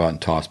hopper and go out and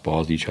toss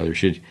balls to each other.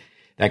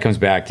 That comes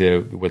back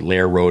to what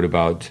Lair wrote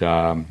about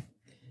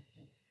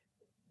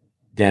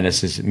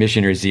Dennis's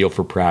missionary zeal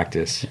for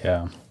practice.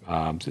 Yeah.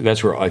 So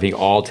that's where I think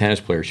all tennis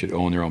players should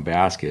own their own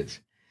baskets.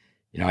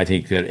 I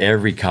think that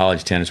every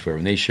college tennis player,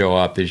 when they show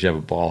up, they should have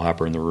a ball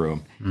hopper in the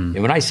room.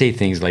 And when I say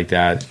things like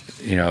that,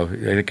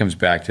 it comes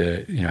back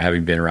to,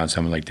 having been around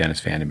someone like Dennis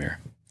Van der Meer.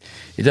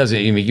 It doesn't,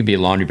 it can be a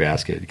laundry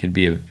basket. It can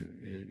be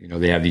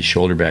they have these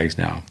shoulder bags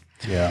now.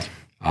 Yeah.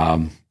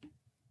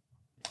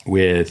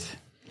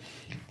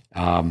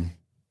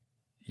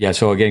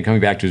 So again,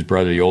 coming back to his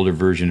brother, the older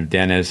version of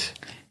Dennis,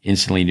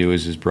 instantly knew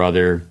as his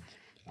brother.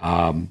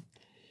 The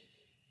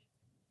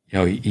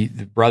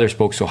brother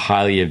spoke so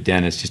highly of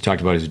Dennis, just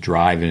talked about his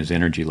drive and his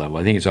energy level.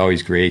 I think it's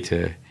always great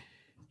to,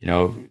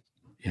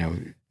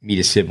 meet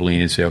a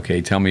sibling and say, okay,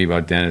 tell me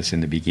about Dennis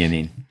in the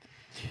beginning.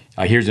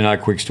 Here's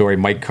another quick story.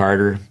 Mike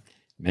Carter,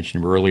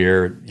 mentioned him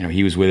earlier,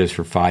 he was with us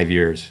for 5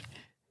 years.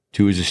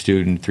 2 as a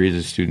student, 3 as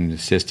a student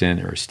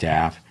assistant or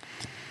staff.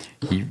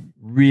 He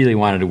really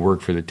wanted to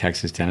work for the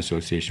Texas Tennis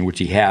Association, which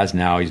he has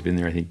now. He's been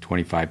there, I think,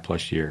 25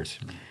 plus years.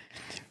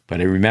 But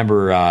I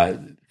remember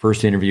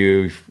first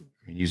interview,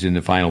 he was in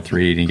the final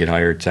 3, didn't get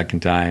hired.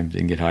 Second time,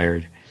 didn't get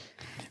hired.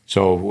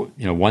 So,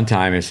 one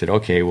time I said,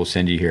 okay, we'll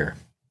send you here.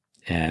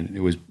 And it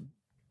was,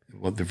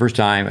 the first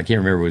time, I can't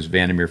remember, it was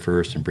Van der Meer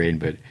first and Braden,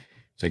 but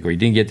it's like, well, he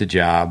didn't get the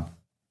job.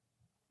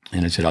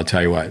 And I said, I'll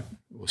tell you what,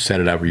 we'll set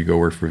it up where you go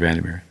work for Van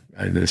der Meer.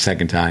 The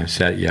second time,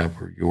 set you up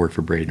where you work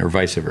for Braden, or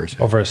vice versa.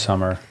 Over a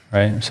summer,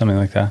 right? Or something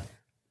like that.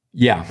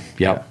 Yeah.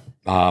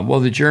 Well,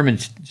 the German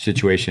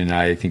situation,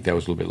 I think that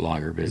was a little bit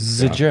longer. But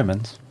the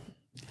Germans.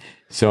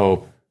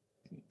 So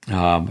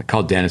I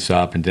called Dennis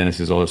up, and Dennis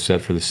is all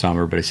set for the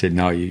summer. But I said,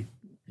 no, you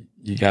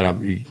gotta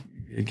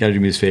do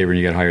me this favor, and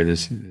you gotta hire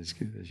this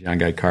young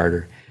guy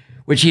Carter,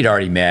 which he'd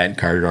already met.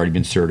 Carter had already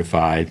been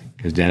certified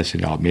because Dennis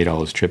had made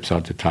all his trips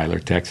out to Tyler,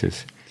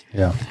 Texas.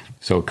 Yeah.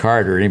 So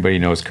Carter, anybody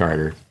knows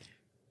Carter?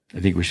 I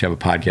think we should have a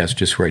podcast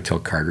just where I tell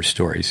Carter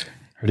stories.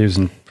 Heard he was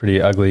a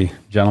pretty ugly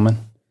gentleman.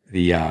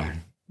 The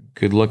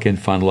good-looking,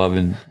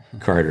 fun-loving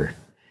Carter.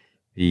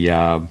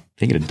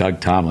 Thinking of Doug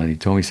Tomlin, he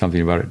told me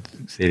something about it.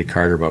 Say to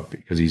Carter about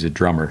because he's a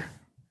drummer.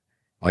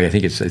 Oh yeah, I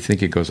think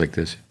it goes like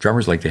this: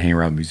 drummers like to hang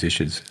around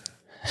musicians,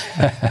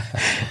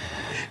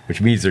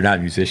 which means they're not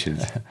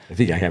musicians. I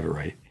think I have it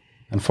right.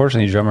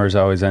 Unfortunately, drummers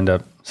always end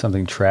up,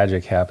 something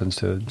tragic happens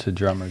to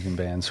drummers in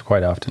bands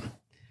quite often.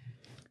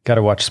 Got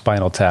to watch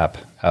Spinal Tap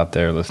out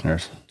there,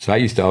 listeners. So I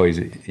used to always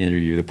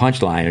interview, the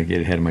punchline, I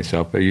get ahead of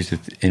myself, but I used to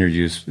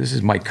introduce, this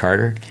is Mike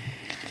Carter.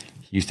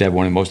 He used to have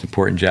one of the most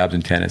important jobs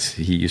in tennis.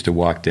 He used to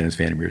walk Dennis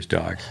Van der Meer's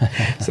dog.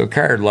 So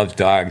Carter loves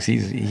dogs.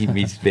 He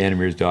meets Van der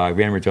Meer's dog.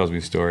 Van der Meer tells me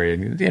a story.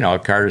 And,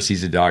 Carter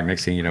sees the dog.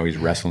 Next thing you know, he's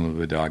wrestling with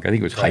the dog. I think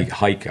it was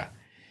Heike.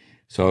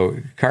 So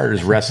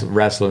Carter's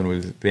wrestling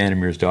with Van der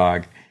Meer's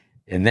dog.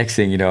 And next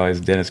thing you know, as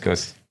Dennis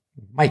goes,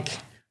 Mike,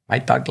 my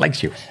dog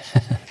likes you.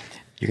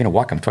 You're going to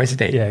walk him twice a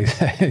day. Yeah,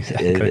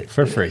 exactly.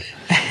 For free.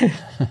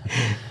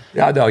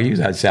 No, he was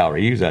on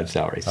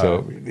salary.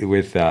 So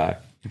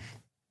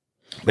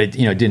but it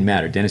didn't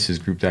matter. Dennis's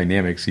group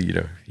dynamics,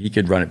 he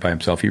could run it by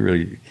himself.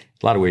 A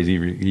lot of ways,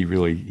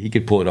 he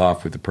could pull it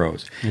off with the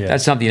pros. Yeah.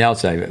 That's something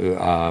else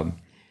I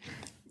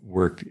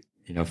worked,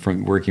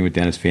 from working with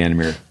Dennis Van der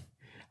Meer.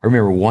 I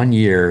remember one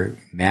year,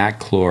 Matt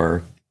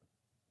Clore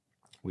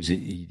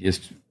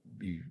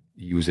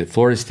he was at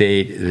Florida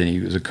State, then he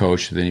was a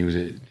coach, then he was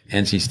at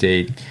NC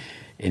State,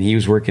 and he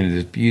was working at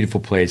this beautiful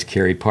place,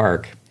 Cary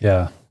Park.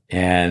 Yeah.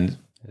 And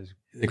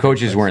the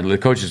coaches weren't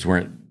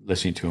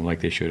listening to him like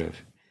they should have.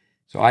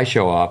 So I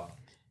show up,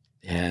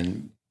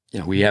 and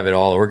we have it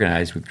all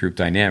organized with group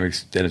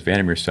dynamics, Dennis Van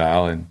der Meer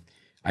style, and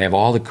I have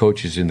all the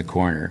coaches in the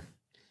corner,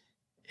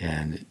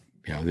 and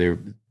they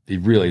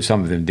really,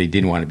 some of them, they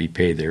didn't want to be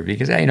paid there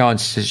because in a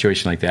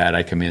situation like that,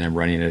 I come in, I'm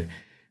running a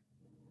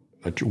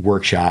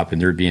workshop, and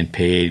they're being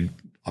paid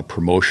a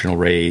promotional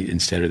rate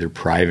instead of their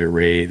private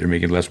rate. They're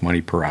making less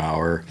money per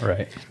hour.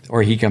 Right.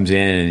 Or he comes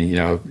in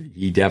and,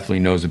 he definitely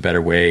knows a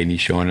better way, and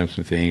he's showing them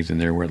some things, and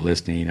they weren't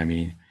listening. I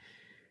mean,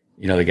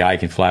 the guy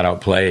can flat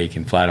out play,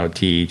 can flat out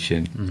teach.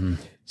 And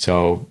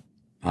so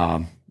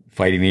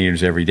fighting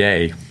leaders every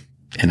day.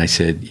 And I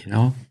said,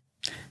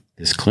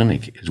 this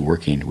clinic is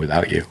working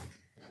without you.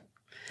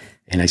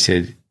 And I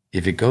said,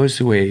 if it goes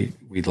the way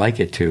we'd like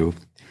it to,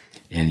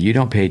 and you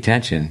don't pay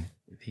attention,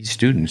 these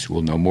students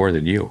will know more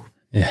than you.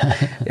 Yeah.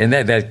 And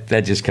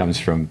that just comes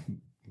from,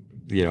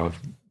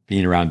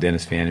 being around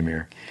Dennis Van der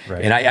Meer.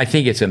 Right. And I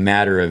think it's a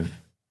matter of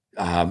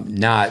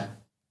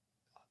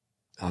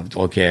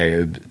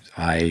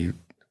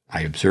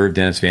I observed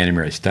Dennis Van der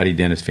Meer, I studied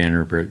Dennis Van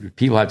der Meer.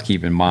 People have to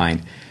keep in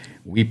mind,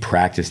 we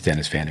practiced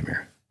Dennis Van der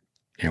Meer.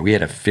 We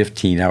had a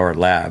 15-hour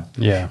lab.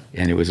 Yeah.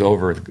 And it was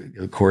over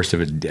the course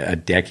of a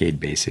decade,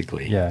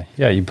 basically. Yeah.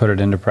 Yeah, you put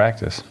it into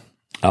practice.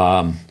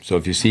 So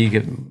if you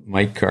see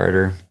Mike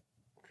Carter,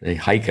 say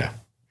Heike,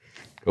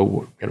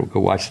 go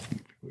watch,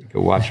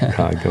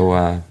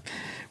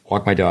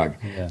 walk my dog.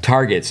 Yeah.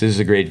 Targets. This is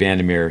a great Van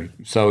der Meer.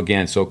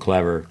 So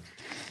clever.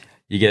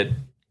 You get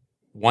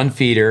one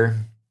feeder,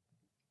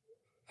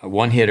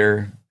 one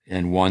hitter,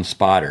 and one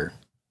spotter.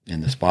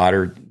 And the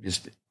spotter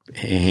just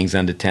hangs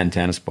onto 10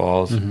 tennis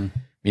balls. Mm-hmm.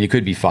 I mean, it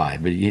could be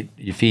 5, but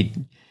you feed,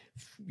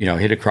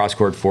 hit a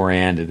cross-court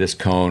forehand to this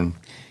cone,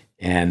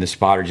 and the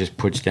spotter just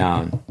puts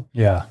down.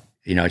 Yeah.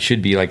 It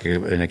should be like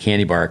in a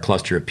candy bar, a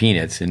cluster of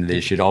peanuts, and they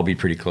should all be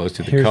pretty close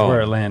to the Here's cone. Here's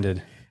where it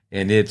landed.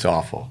 And it's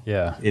awful.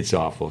 Yeah. It's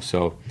awful.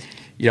 So,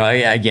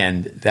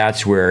 again,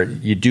 that's where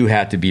you do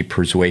have to be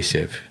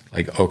persuasive.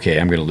 Like,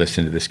 okay, I'm going to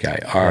listen to this guy.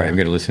 All right, I'm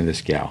going to listen to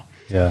this gal.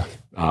 Yeah.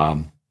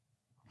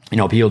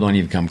 People don't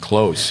even come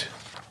close.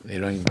 They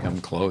don't even come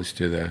close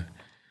to the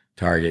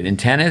target. In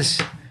tennis,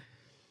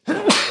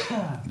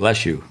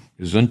 bless you,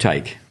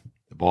 Gesundheit.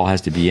 The ball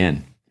has to be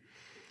in.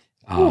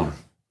 It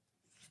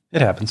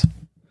happens.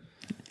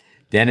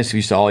 Dennis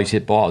used to always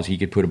hit balls. He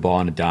could put a ball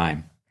on a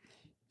dime.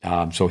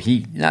 So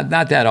he, not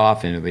that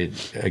often,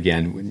 but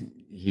again, when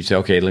he'd say,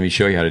 okay, let me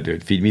show you how to do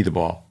it. Feed me the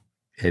ball.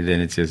 And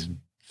then it's just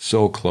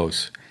so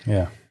close.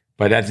 Yeah.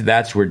 But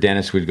that's where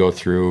Dennis would go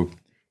through.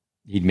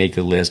 He'd make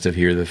the list of,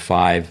 here are the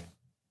 5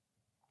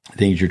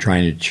 things you're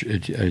trying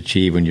to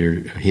achieve when you're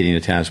hitting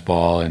a tennis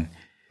ball,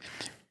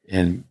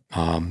 and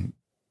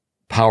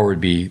power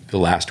would be the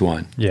last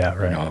one. Yeah,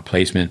 right.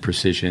 Placement,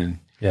 precision,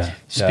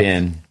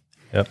 spin.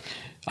 Yep.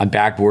 On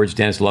backboards,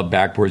 Dennis loved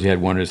backboards. He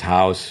had one at his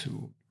house.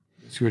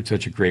 It's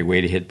such a great way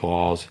to hit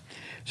balls.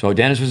 So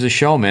Dennis was a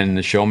showman, and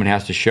the showman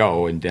has to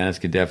show, and Dennis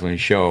could definitely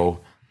show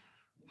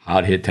how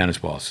to hit tennis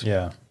balls.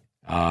 Yeah.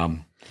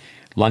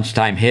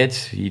 Lunchtime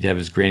hits, he'd have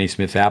his Granny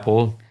Smith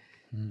apple.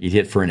 He'd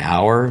hit for an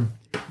hour.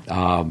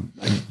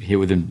 Hit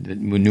with him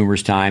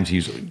numerous times.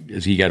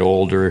 As he got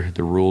older,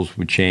 the rules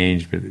would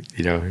change. But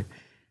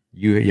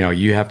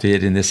you have to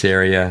hit in this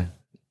area.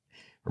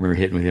 I remember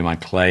hitting with him on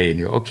clay,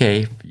 and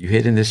okay, you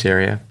hit in this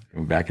area,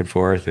 going back and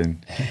forth,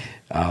 and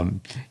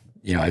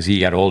as he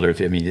got older, if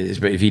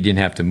he didn't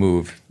have to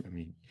move,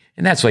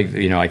 and that's like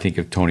I think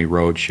of Tony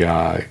Roach,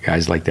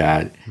 guys like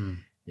that,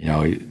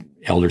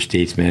 elder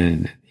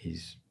statesman.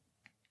 He's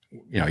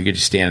you could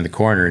just stand in the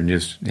corner and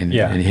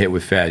hit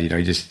with Fed.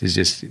 It's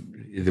just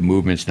the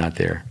movement's not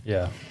there.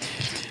 Yeah.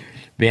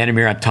 Van der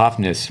Meer on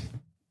toughness.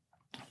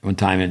 One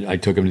time I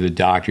took him to the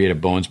doctor. He had a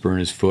bone spur in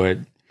his foot.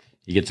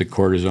 He gets a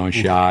cortisone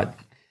shot.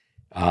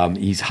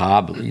 He's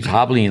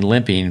hobbling and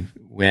limping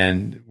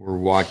when we're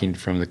walking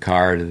from the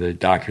car to the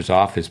doctor's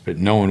office, but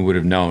no one would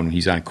have known.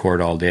 He's on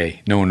court all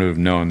day. No one would have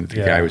known that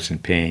the guy was in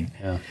pain.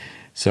 Yeah.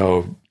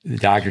 So the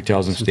doctor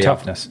tells him stay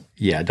toughness.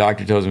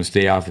 Doctor tells him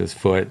stay off his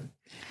foot.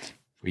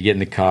 We get in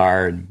the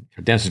car, and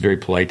Dennis is very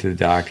polite to the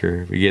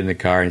doctor. We get in the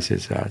car, and he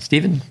says,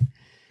 "Stephen,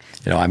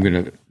 I'm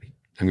going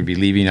to be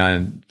leaving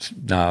on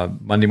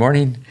Monday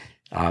morning.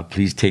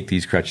 Please take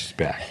these crutches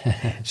back."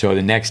 So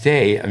the next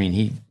day, I mean,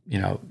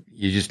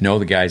 you just know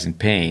the guy's in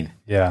pain.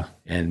 Yeah.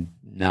 And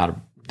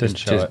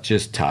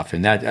just tough.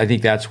 And I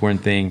think that's one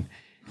thing,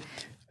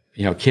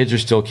 kids are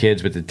still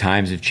kids, but the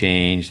times have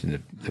changed,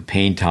 and the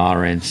pain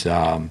tolerance,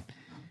 we're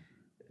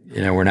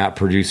not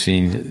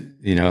producing,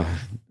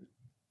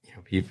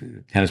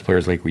 tennis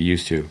players like we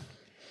used to.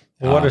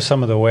 Well, what are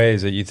some of the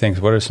ways that you think,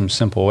 what are some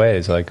simple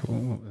ways, like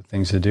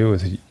things to do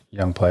with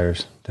young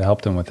players to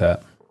help them with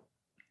that?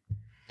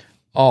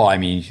 Oh, I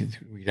mean,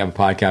 we have a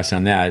podcast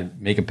on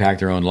that. Make them pack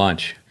their own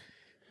lunch.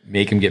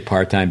 Make them get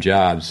part-time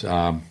jobs.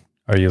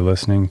 Are you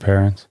listening,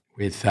 parents?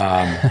 With,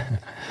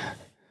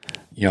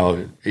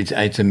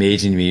 it's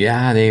amazing to me.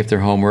 Yeah, they have their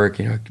homework.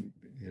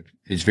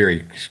 It's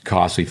very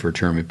costly for a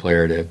tournament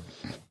player to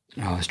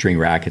string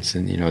rackets.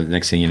 And, the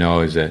next thing you know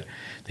is that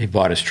they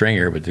bought a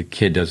stringer, but the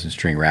kid doesn't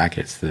string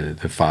rackets. The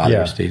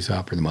father stays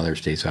up or the mother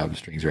stays up and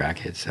strings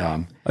rackets.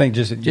 I think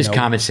just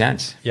common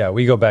sense. Yeah,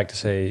 we go back to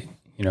say,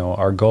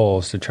 our goal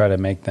is to try to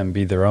make them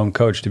be their own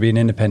coach, to be an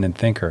independent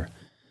thinker.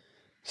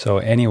 So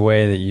any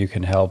way that you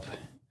can help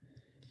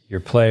your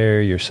player,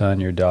 your son,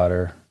 your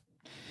daughter,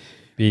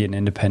 be an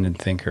independent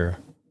thinker,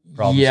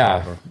 problem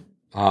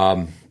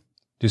solver.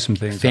 Do some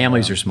things.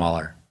 Families are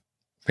smaller.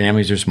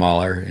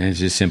 And it's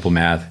just simple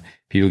math.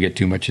 People get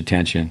too much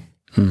attention.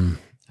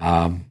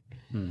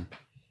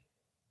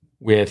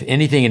 With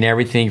anything and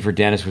everything for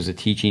Dennis was a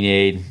teaching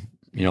aid,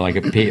 like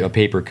a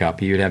paper cup.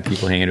 He would have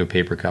people hang into a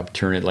paper cup,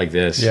 turn it like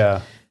this.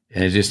 Yeah.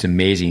 And it's just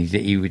amazing.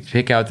 He would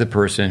pick out the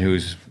person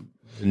who's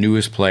the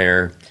newest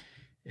player,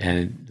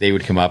 and they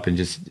would come up and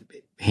just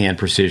hand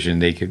precision.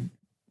 They could,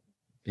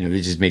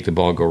 they just make the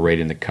ball go right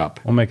in the cup.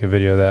 We'll make a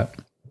video of that.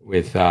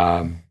 With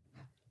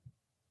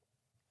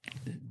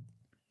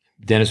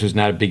Dennis was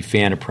not a big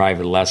fan of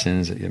private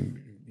lessons.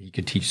 He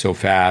could teach so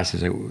fast.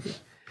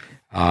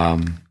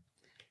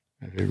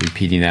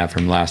 Repeating that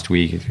from last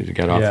week, if you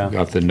got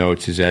off the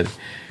notes, is that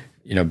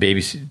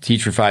babies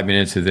teach for 5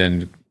 minutes and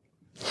then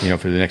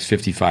for the next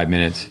 55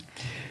 minutes.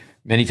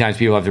 Many times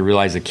people have to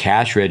realize the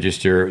cash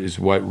register is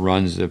what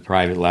runs the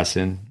private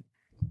lesson.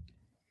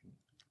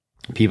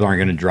 People aren't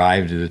going to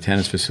drive to the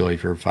tennis facility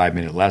for a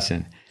 5-minute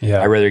lesson.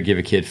 Yeah. I'd rather give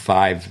a kid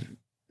 5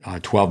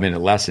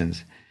 12-minute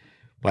lessons.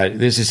 But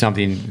this is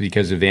something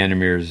because of Van der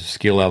Meer's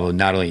skill level,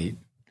 not only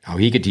how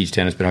he could teach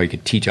tennis, but how he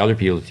could teach other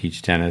people to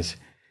teach tennis.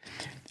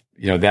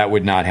 That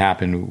would not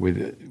happen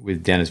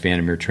with Dennis Van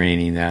der Meer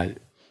training. That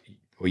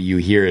what you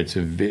hear, it's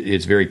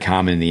very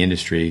common in the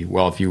industry.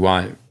 Well, if you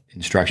want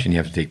instruction, you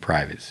have to take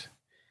privates.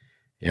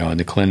 In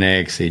the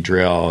clinics, they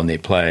drill and they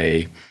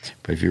play.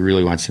 But if you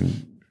really want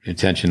some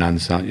attention on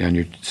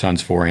your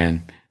son's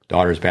forehand,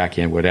 daughter's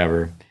backhand,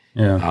 whatever.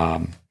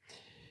 Yeah.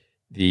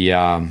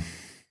 The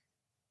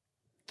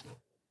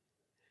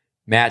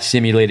match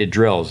simulated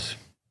drills.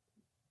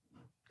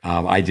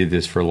 I did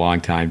this for a long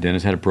time.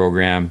 Dennis had a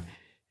program.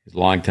 His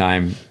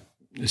longtime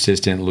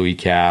assistant, Louis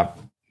Kapp,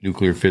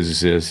 nuclear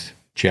physicist,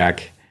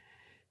 Czech.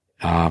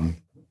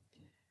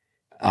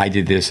 I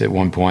did this at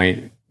one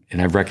point,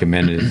 and I've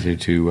recommended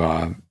it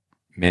to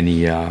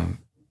many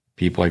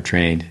people I've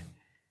trained.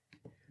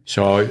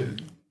 So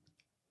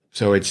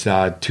it's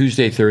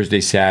Tuesday,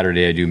 Thursday,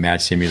 Saturday, I do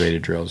match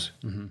simulated drills.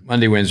 Mm-hmm.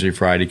 Monday, Wednesday,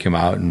 Friday, come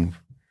out and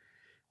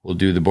we'll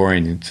do the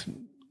boring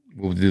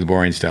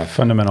stuff.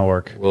 Fundamental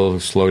work. We'll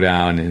slow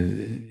down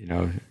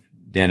and,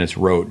 Dennis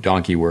wrote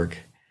donkey work,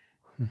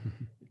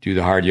 do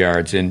the hard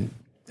yards. And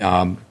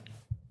so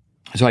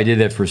I did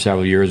that for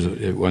several years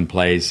at one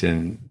place,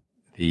 and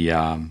the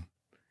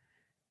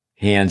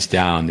hands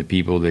down, the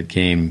people that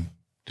came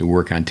to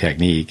work on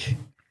technique,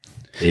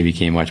 they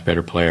became much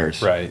better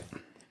players. Right.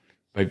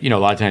 But, a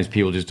lot of times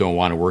people just don't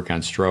want to work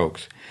on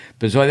strokes.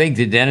 But so I think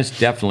that Dennis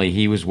definitely,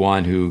 he was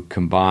one who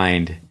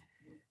combined,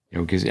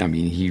 because,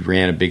 he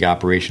ran a big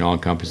operation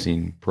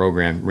all-encompassing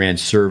program, ran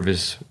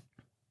service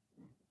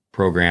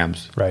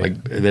programs. Right.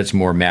 Like that's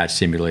more match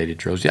simulated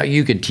drills. Yeah,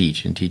 you can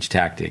teach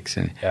tactics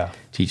and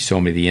teach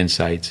so many of the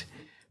insights.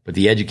 But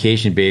the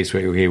education base,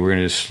 okay, we're going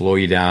to just slow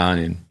you down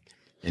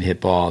and hit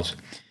balls.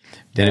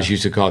 Dennis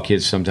used to call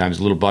kids sometimes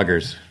little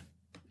buggers.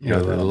 The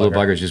little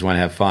buggers just want to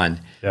have fun.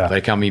 Yeah.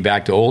 But coming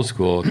back to old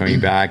school, coming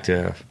back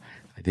to,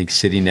 I think,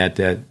 sitting at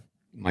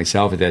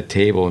myself at that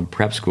table in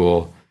prep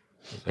school,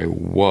 like,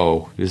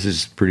 whoa, this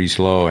is pretty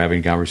slow, having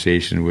a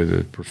conversation with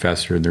a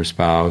professor and their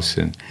spouse.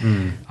 And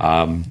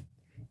so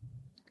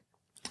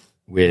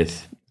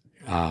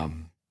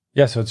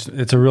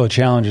it's a real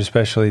challenge,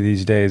 especially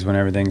these days when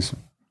everything's,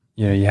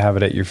 you have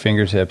it at your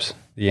fingertips.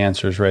 The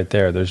answer is right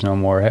there. There's no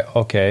more, hey,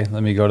 okay,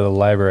 let me go to the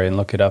library and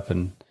look it up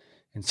in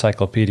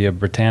Encyclopedia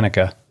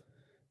Britannica.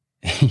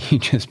 You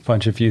just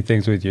punch a few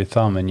things with your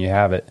thumb and you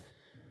have it.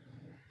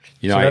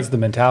 So that's the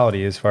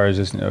mentality as far as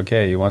just,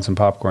 okay, you want some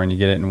popcorn, you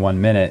get it in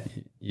 1 minute.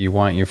 You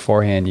want your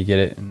forehand, you get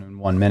it in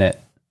 1 minute.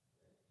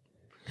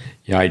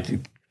 I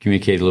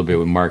communicated a little bit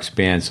with Mark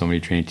Spann, somebody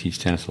trained to teach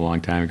tennis a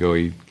long time ago.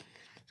 He's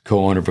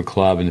co-owner of a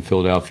club in the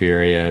Philadelphia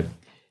area,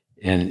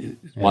 and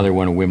his mother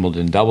won a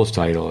Wimbledon doubles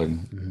title,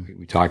 and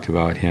we talked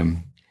about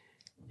him,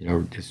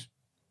 just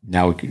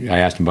now I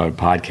asked him about a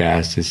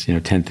podcast, just,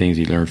 10 things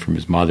he learned from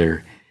his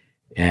mother.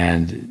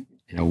 And,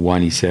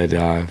 one, he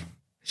said,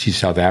 she's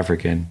South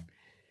African.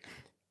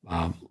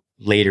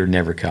 Later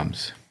never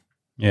comes.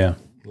 Yeah.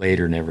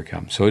 Later never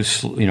comes. So,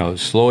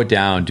 slow it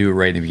down, do it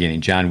right in the beginning.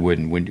 John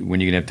Wooden, when are you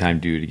going to have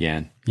time to do it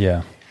again?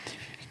 Yeah.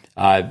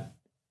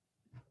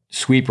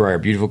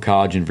 Sweetbriar, beautiful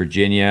college in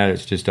Virginia.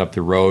 It's just up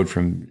the road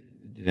from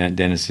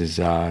Dennis's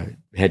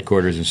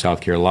headquarters in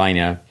South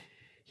Carolina.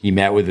 He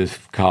met with the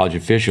college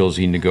officials.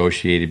 He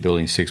negotiated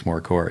building 6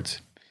 more courts.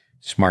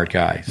 Smart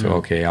guy. So,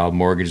 okay, I'll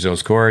mortgage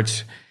those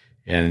courts,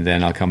 and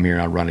then I'll come here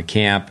and I'll run a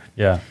camp.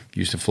 Yeah.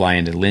 Used to fly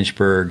into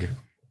Lynchburg.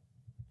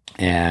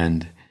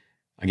 And,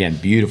 again,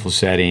 beautiful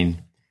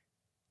setting.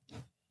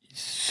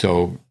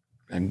 So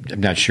I'm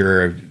not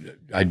sure.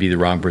 I'd be the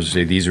wrong person to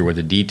say these are what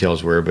the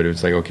details were, but it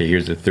was like, okay,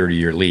 here's a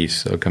 30-year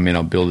lease. So I'll come in,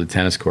 I'll build the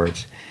tennis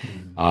courts.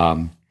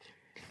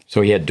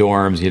 So he had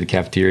dorms, he had a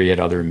cafeteria, he had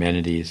other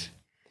amenities.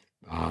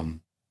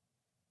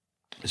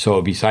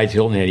 So besides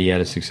Hilton Head, he had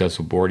a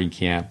successful boarding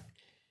camp.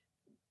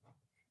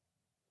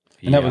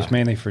 And that was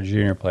mainly for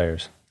junior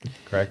players,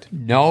 correct?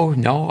 No.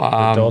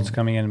 Adults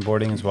coming in and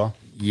boarding as well?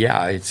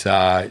 Yeah, it's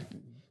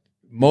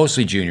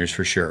mostly juniors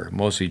for sure.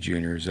 Mostly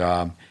juniors.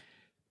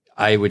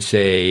 I would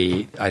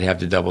say I'd have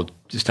to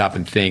stop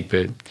and think,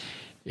 but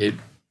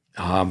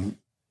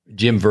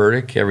Jim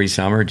Verdick every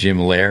summer, Jim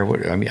Lair.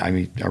 I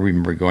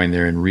remember going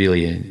there and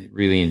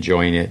really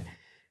enjoying it.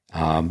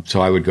 So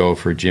I would go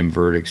for Jim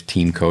Verdick's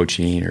team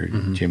coaching or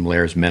Jim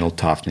Lair's mental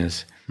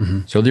toughness.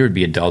 So there would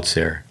be adults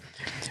there.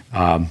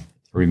 I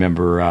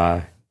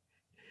remember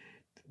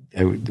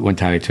one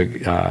time I took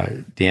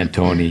Dan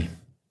Toney,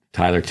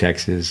 Tyler,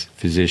 Texas,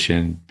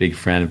 physician, big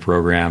friend of the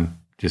program,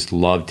 just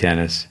loved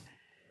tennis.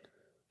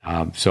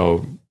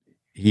 So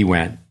he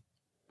went.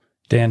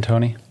 Dan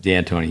Toney,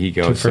 he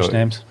goes. 2 first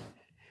names.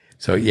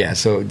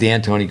 So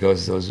Dan Toney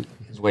goes,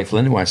 his wife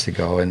Linda wants to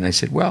go. And I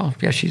said, well,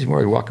 yeah, she's more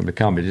than welcome to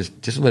come, but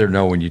just let her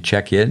know when you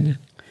check in,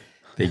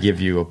 they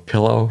give you a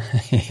pillow,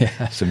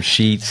 some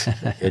sheets,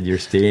 and you're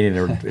staying in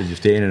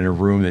a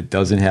room that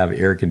doesn't have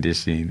air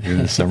conditioning in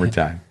the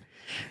summertime.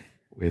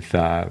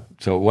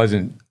 So it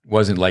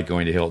wasn't like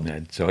going to Hilton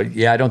Head. So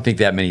I don't think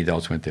that many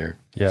adults went there.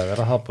 Yeah,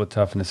 that'll help with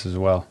toughness as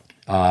well.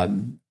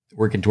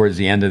 Working towards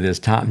the end of this,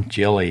 Tom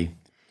Gilly,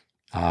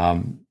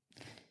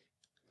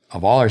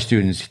 of all our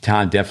students,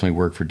 Tom definitely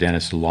worked for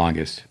Dennis the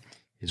longest.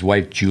 His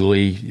wife,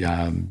 Julie,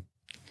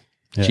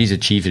 she's a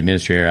chief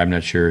administrator. I'm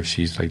not sure if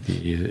she's like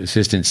the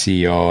assistant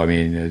CEO. I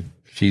mean,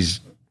 she's,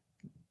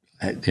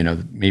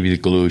 maybe the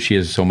glue. She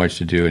has so much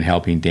to do in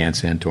helping Dan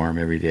Santorum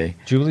every day.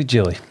 Julie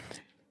Gilly.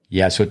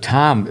 Yeah, so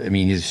Tom,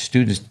 his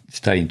students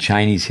studying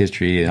Chinese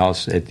history and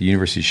also at the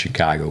University of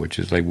Chicago, which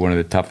is like one of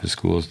the toughest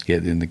schools to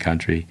get in the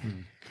country.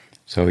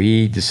 So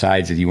he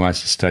decides that he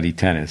wants to study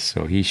tennis.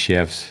 So he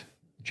shifts.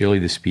 Julie,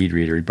 the speed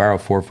reader. He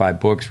borrowed 4 or 5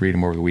 books, read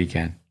them over the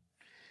weekend.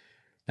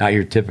 Not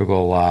your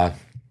typical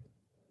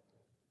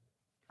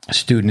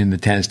student in the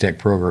tennis tech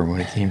program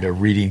when it came to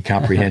reading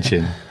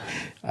comprehension,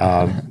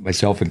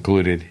 myself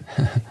included.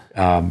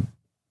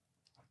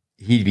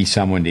 He'd be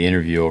someone to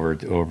interview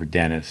over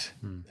Dennis.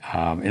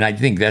 And I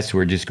think that's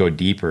where just go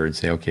deeper and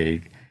say,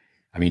 okay,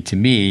 to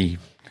me,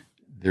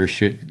 there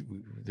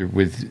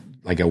with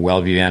like a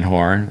Welby Van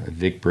Horn, a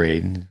Vic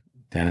Braden,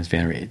 Dennis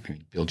Van der Meer,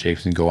 Bill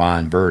Jacobson, go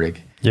on,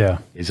 Burdick. Yeah.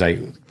 It's like,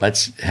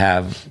 let's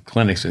have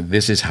clinics. And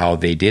this is how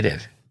they did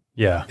it.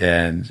 Yeah.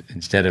 And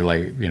instead of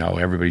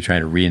everybody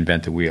trying to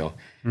reinvent the wheel,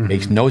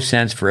 makes no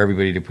sense for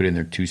everybody to put in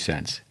their 2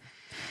 cents.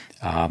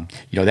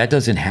 That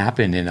doesn't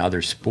happen in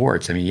other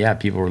sports.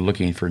 People were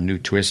looking for new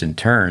twists and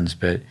turns,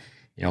 but,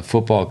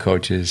 football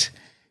coaches,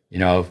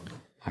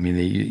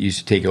 they used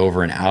to take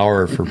over an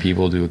hour for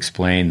people to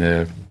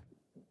explain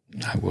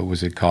what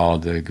was it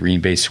called? The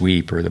GreatBase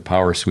sweep or the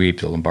power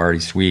sweep, the Lombardi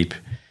sweep.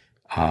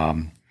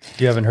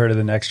 You haven't heard of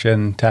the next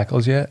gen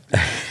tackles yet?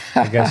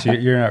 I guess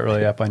you're not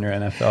really up on your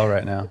NFL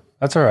right now.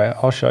 That's all right.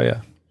 I'll show you.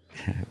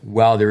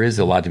 Well, there is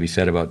a lot to be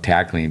said about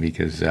tackling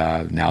because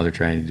now they're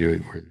trying to do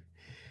it where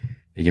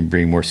they can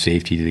bring more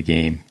safety to the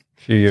game.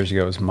 A few years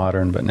ago it was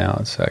modern, but now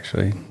it's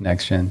actually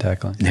next gen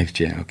tackling. Next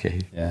gen,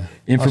 okay. Yeah.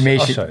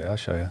 Information. I'll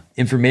show you.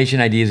 Information,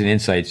 ideas, and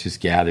insights just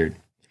gathered.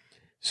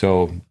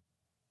 So,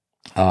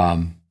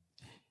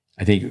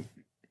 I think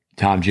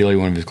Tom Gilly,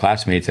 one of his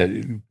classmates,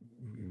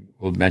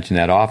 we'll mention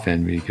that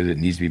often because it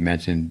needs to be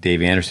mentioned.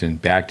 Dave Anderson,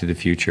 Back to the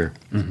Future.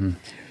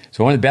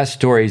 So one of the best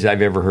stories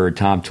I've ever heard,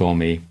 Tom told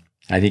me,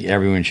 I think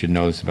everyone should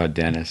know this about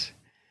Dennis.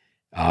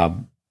 I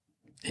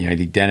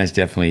think Dennis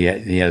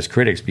definitely, he has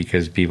critics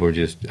because people are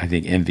just, I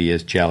think,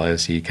 envious,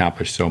 jealous. He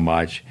accomplished so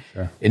much.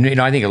 Sure. And,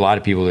 I think a lot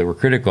of people that were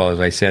critical, as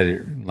I said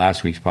in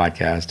last week's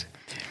podcast,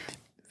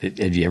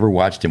 have you ever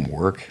watched him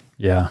work?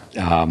 Yeah.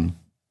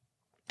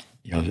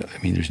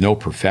 there's no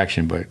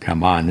perfection, but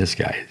come on, this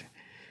guy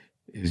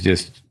is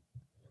just,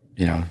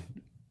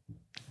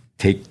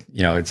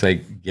 it's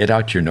like, get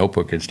out your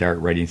notebook and start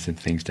writing some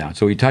things down.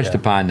 So we touched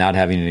upon not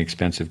having an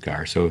expensive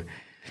car. So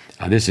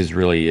this is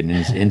really an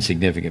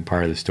insignificant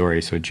part of the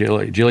story. So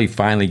Jilly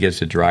finally gets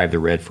to drive the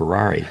red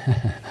Ferrari.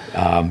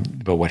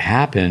 But what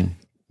happened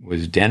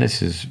was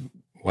Dennis's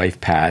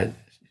wife, Pat,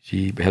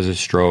 she has a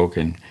stroke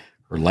and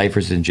her life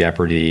is in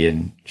jeopardy,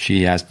 and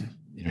she's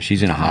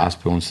in a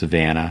hospital in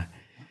Savannah.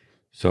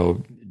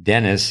 So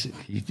Dennis,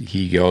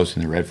 he goes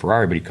in the red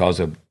Ferrari, but he calls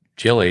up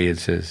Jilly and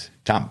says,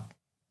 Tom,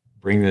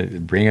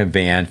 bring a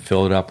van,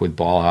 fill it up with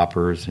ball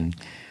hoppers and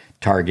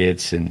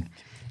targets. And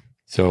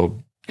so,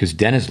 because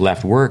Dennis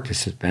left work to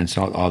spend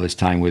all this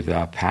time with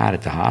Pat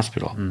at the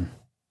hospital.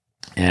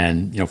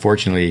 And,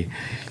 fortunately,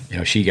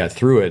 she got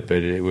through it,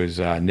 but it was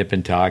nip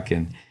and tuck.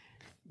 And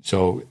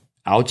so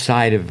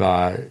outside of,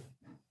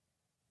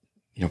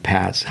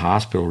 Pat's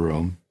hospital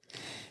room,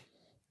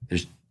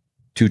 there's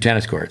 2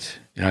 tennis courts.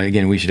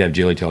 Again, we should have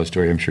Jilly tell the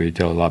story. I'm sure he'd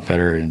tell it a lot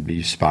better and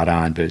be spot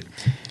on. But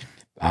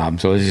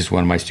so this is just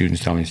one of my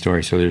students telling me the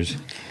story. So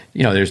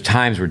there's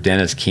times where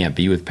Dennis can't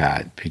be with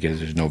Pat because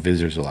there's no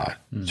visitors allowed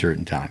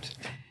certain times.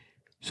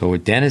 So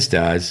what Dennis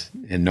does,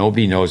 and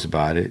nobody knows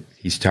about it,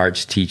 he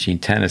starts teaching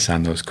tennis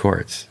on those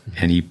courts,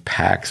 and he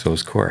packs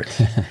those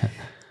courts.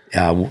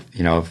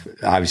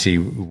 Obviously,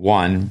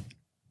 one,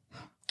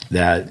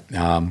 that,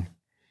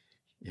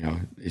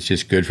 it's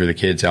just good for the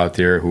kids out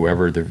there,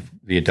 whoever the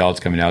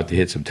adults coming out to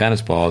hit some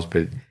tennis balls,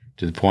 but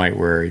to the point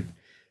where,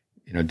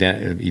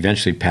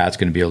 eventually Pat's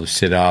going to be able to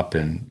sit up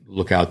and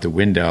look out the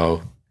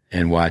window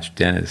and watch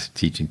Dennis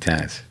teaching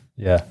tennis.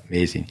 Yeah.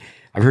 Amazing.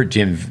 I've heard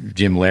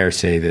Jim Lair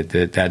say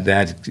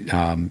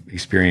that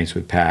experience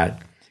with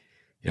Pat,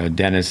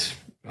 Dennis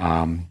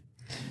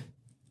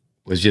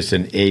was just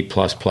an A++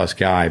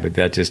 guy, but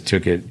that just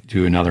took it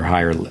to another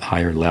higher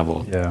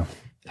level. Yeah.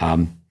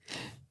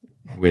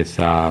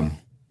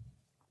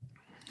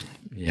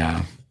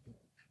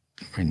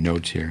 My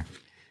notes here.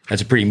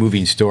 That's a pretty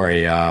moving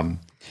story. I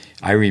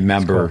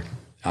remember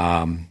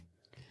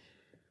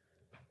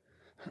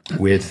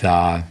with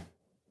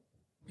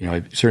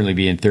certainly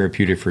being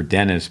therapeutic for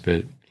Dennis,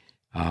 but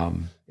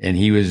and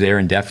he was there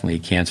indefinitely,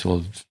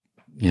 canceled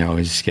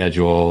his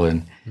schedule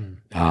and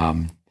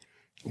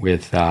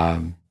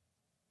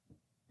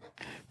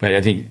but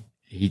I think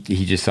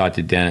he just thought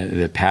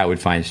that Pat would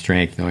find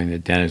strength knowing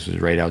that Dennis was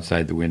right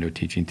outside the window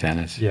teaching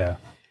tennis. Yeah.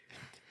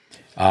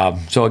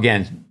 So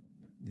again,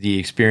 the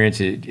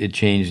experience, it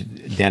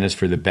changed Dennis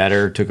for the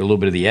better, took a little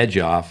bit of the edge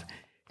off.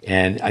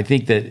 And I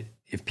think that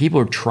if people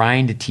are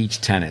trying to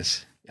teach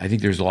tennis, I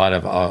think there's a lot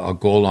of a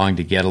go along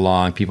to get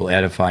along. People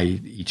edify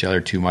each other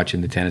too much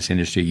in the tennis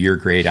industry. You're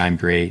great, I'm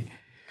great.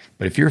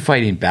 But if you're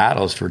fighting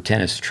battles for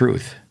tennis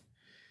truth,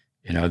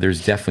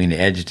 there's definitely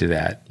an edge to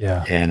that.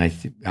 Yeah. And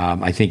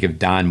I think of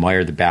Don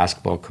Meyer, the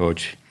basketball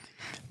coach.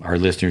 Our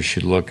listeners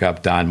should look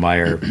up Don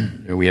Meyer.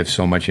 We have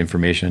so much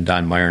information on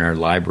Don Meyer in our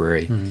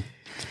library.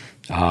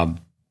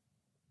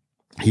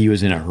 He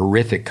was in a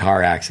horrific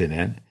car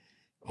accident,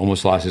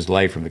 almost lost his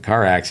life from the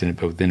car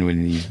accident, but then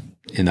when he's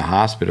in the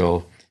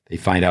hospital, they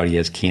find out he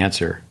has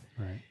cancer.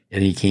 Right.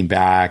 And he came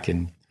back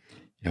and,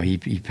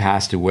 he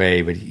passed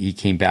away, but he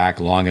came back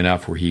long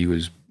enough where he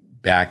was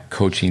back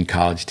coaching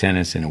college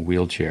tennis in a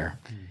wheelchair.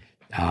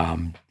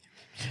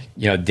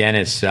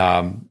 Dennis,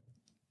 I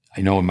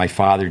know when my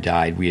father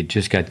died, we had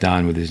just got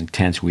done with his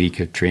intense week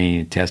of training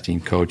and testing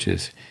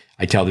coaches.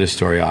 I tell this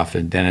story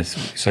often.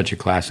 Dennis, such a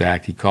class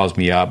act. He calls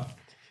me up.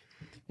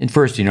 And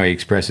first, he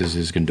expresses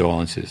his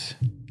condolences.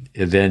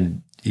 And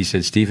then he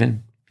said,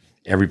 Stephen,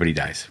 everybody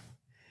dies.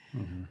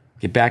 Mm-hmm.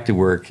 Get back to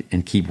work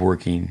and keep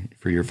working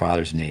for your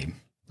father's name.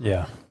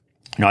 Yeah.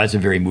 That's a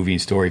very moving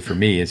story for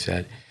me. It's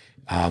that,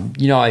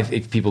 I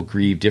think people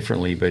grieve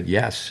differently, but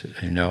yes,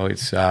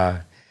 it's,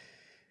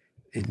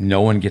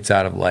 no one gets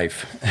out of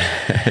life.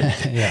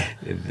 Yeah.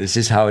 This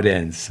is how it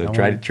ends. So no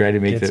try to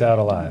make gets out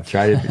alive.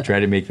 try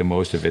to make the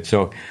most of it.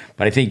 So,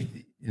 but I think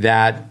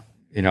that,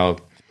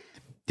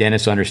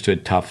 Dennis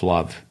understood tough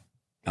love.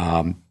 You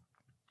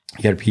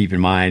got to keep in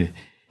mind,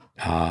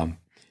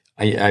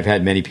 I've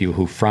had many people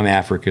who from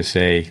Africa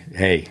say,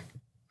 hey,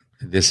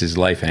 this is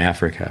life in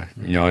Africa,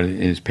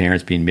 and his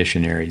parents being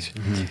missionaries.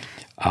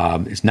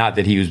 Mm-hmm. It's not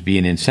that he was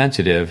being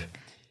insensitive,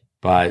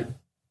 but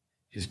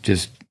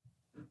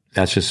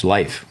that's just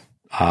life.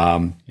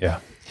 Yeah.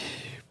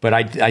 But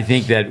I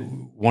think that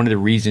one of the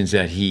reasons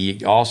that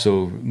he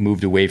also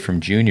moved away from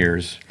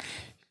juniors,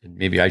 and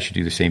maybe I should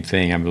do the same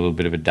thing. I'm a little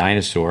bit of a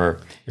dinosaur.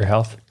 Your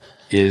health?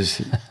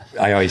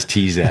 I always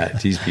tease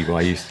people.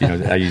 I use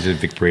a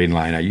Vic Braden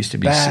line. I used to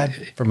be bad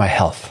for my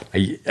health.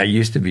 I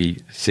used to be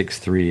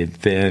 6'3" and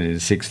thin and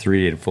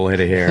 6'3" and full head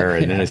of hair,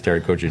 and then I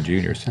started coaching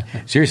juniors.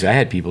 Seriously, I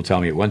had people tell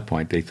me at one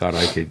point they thought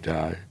I could.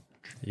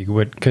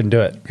 Couldn't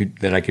do it.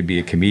 That I could be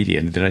a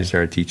comedian. Then I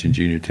started teaching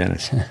junior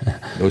tennis.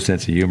 No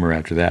sense of humor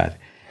after that.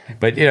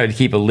 But to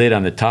keep a lid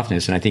on the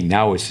toughness, and I think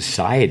now with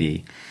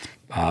society,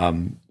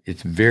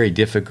 it's very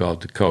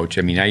difficult to coach.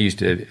 I mean, I used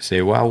to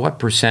say, well, what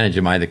percentage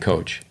am I the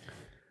coach?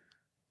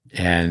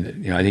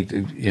 And, I think,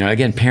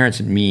 again, parents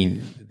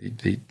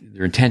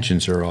their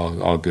intentions are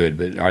all good,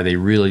 but are they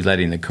really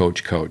letting the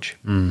coach?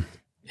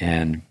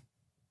 And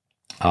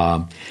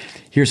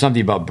here's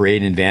something about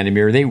Braden and Van der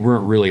Meer. They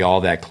weren't really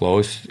all that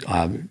close.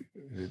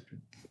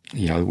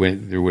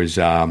 When there was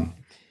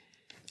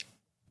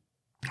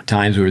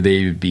times where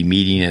they would be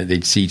meeting and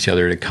they'd see each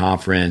other at a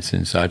conference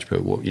and such.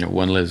 But,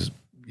 one lives,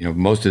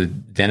 most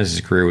of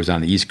Dennis's career was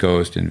on the East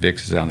Coast and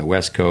Vic's is on the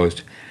West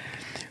Coast.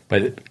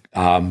 But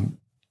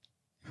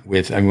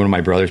one of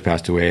my brothers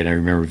passed away, and I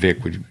remember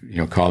Vic would,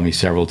 call me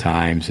several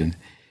times, and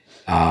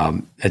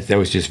that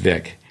was just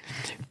Vic.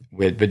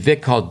 But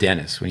Vic called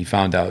Dennis when he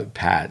found out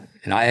Pat,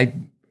 and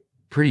I'm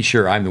pretty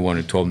sure I'm the one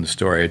who told him the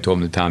story. I told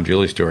him the Tom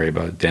Gilly story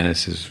about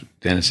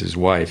Dennis's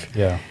wife.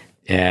 Yeah.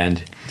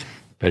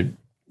 But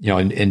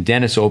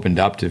Dennis opened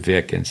up to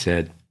Vic and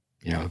said,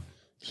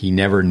 he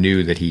never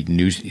knew that he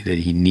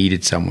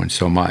needed someone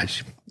so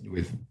much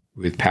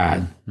with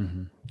Pat.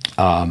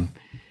 Mm-hmm.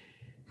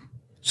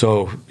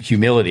 So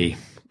humility.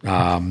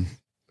 Again,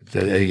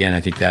 I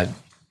think that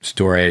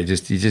story. You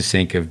just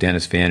think of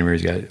Dennis Van der Meer.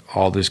 He's got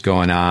all this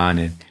going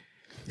on,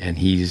 and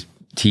he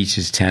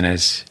teaches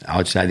tennis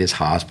outside this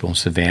hospital in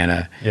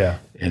Savannah. Yeah,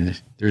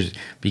 and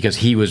because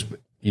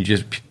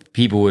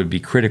people would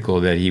be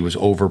critical that he was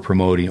over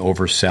promoting,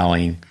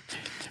 overselling,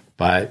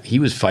 but he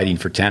was fighting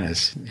for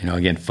tennis.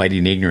 Again,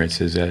 fighting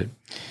ignorance is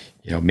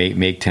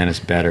make tennis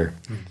better.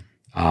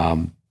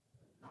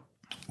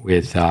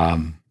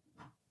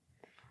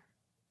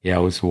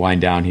 Let's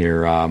wind down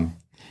here.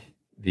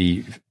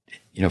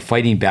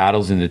 Fighting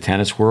battles in the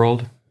tennis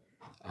world.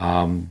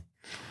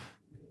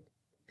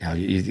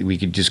 We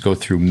could just go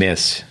through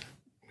myths.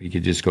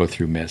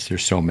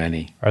 There's so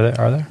many. Are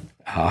there?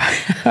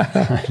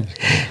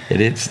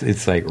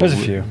 It's like there's a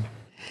few.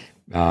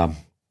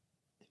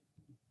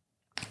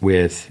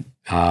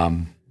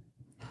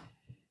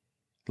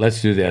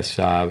 Let's do this.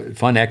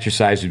 Fun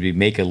exercise would be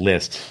make a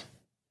list.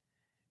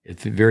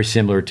 It's very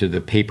similar to the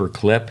paper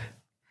clip.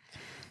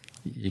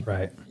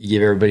 Right. You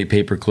give everybody a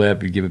paper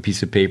clip, you give a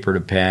piece of paper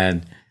to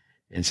pen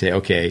and say,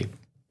 okay,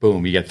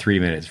 boom, you got 3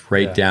 minutes.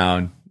 Write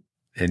down.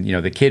 And,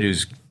 the kid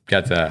who's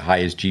got the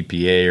highest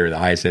GPA or the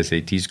highest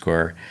SAT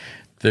score,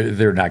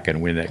 they're not going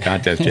to win that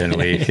contest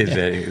generally.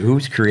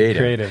 Who's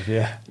creative? Creative,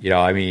 yeah.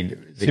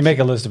 So you make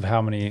a list of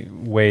how many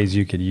ways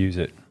you could use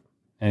it.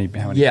 How many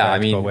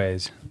practical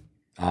ways.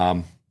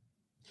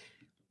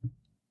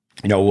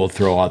 We'll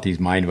throw out these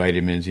mind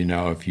vitamins,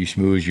 if you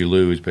schmooze, you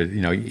lose. But,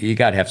 you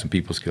got to have some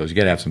people skills. You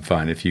got to have some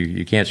fun. If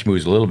you can't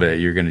schmooze a little bit,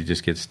 you're going to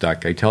just get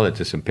stuck. I tell that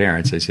to some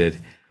parents. I said,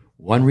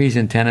 one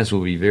reason tennis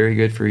will be very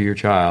good for your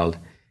child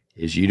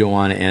is you don't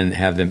want to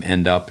have them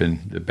end up in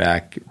the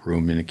back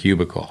room in a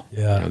cubicle.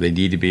 Yeah. They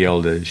need to be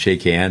able to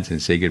shake hands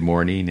and say good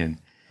morning. And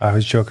I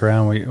always joke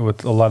around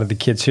with a lot of the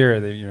kids here.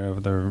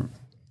 They're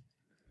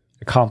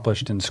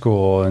accomplished in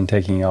school and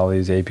taking all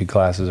these AP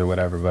classes or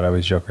whatever, but I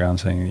always joke around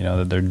saying,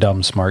 that they're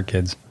dumb, smart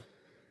kids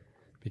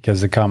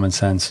because the common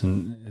sense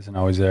isn't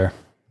always there.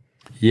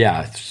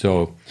 Yeah.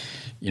 So,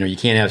 you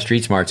can't have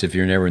street smarts if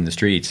you're never in the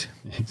streets.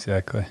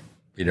 Exactly.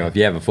 If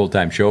you have a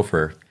full-time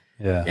chauffeur.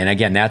 Yeah. And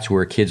again, that's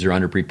where kids are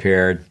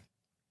underprepared.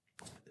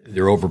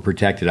 They're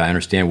overprotected. I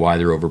understand why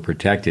they're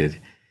overprotected.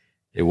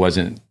 It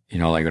wasn't,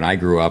 like when I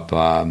grew up,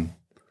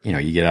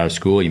 you get out of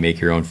school, you make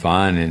your own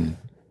fun, and,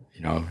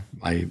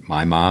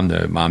 my mom,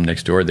 the mom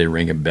next door, they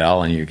ring a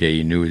bell and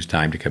you knew it was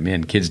time to come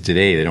in. Kids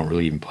today, they don't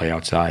really even play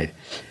outside.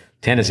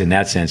 Tennis in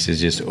that sense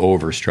is just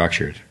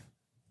over-structured.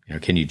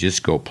 Can you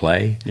just go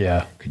play?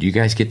 Yeah. Could you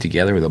guys get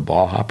together with a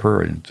ball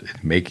hopper and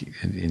make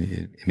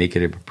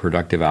it a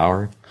productive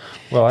hour?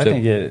 Well, I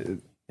think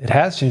it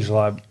has changed a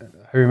lot.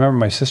 I remember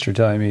my sister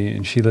telling me,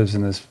 and she lives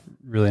in this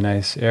really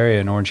nice area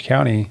in Orange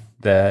County,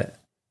 that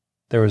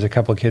there was a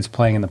couple of kids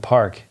playing in the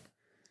park,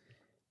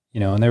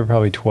 and they were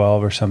probably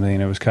 12 or something,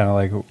 and it was kind of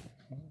like,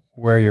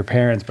 where are your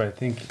parents? But I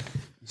think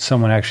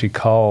someone actually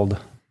called, I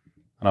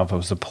don't know if it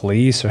was the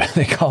police or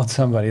they called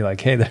somebody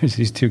like, hey, there's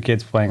these two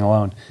kids playing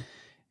alone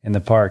in the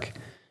park.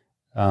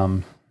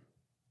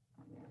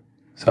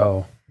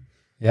 So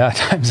yeah,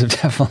 times have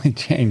definitely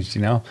changed,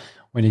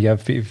 when you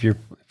get, if you're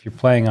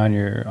playing on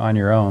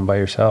your own by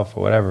yourself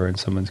or whatever, and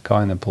someone's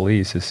calling the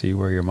police to see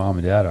where your mom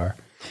and dad are.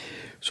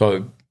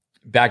 So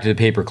back to the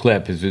paper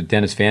clip is with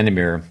Dennis Van der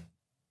Meer,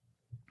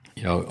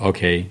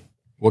 okay,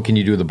 what can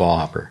you do with a ball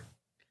hopper?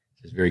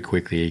 Just very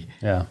quickly,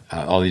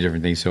 all these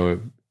different things. So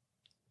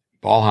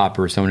ball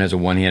hopper, someone has a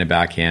one-handed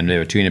backhand, they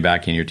have a two-handed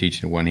backhand, you're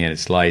teaching a one-handed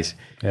slice,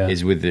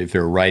 is if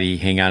they're a righty,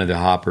 hang onto the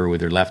hopper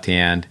with their left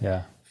hand,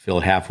 fill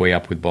it halfway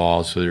up with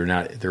balls, so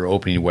they're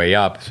opening way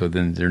up, so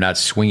then they're not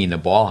swinging the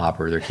ball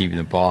hopper, they're keeping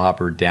the ball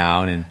hopper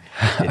down, and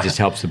it just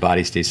helps the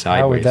body stay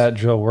sideways. How would that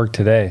drill work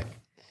today?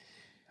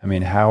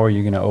 How are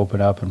you going to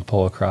open up and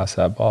pull across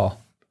that ball?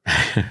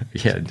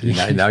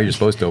 Now you're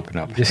supposed to open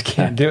up. You just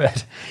can't do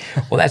it.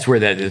 Well, that's where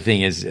the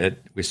thing is,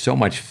 with so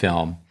much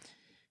film,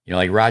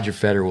 like Roger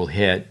Federer will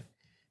hit,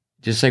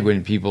 just like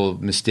when people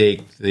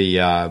mistake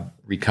the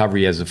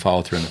recovery as a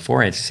follow through on the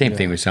forehand, it's the same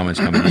thing when someone's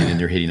coming in and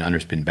they're hitting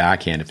underspin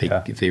backhand.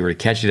 If they were to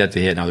catch it at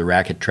the hit, now the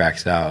racket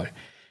tracks out.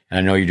 And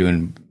I know you're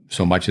doing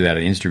so much of that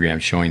on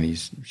Instagram, showing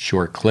these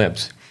short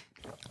clips.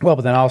 Well,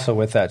 but then also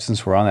with that,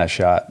 since we're on that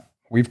shot,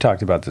 we've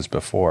talked about this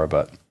before,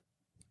 but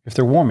if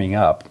they're warming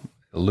up,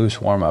 a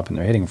loose warm up, and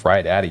they're hitting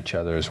right at each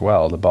other as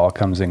well, the ball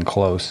comes in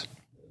close,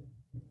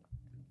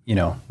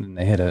 and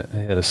they hit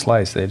a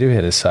slice. They do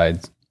hit a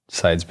side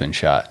spin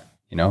shot.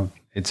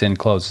 It's in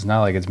close. It's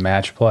not like it's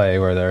match play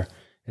where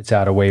it's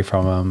out away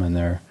from them and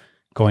they're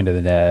going to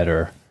the net,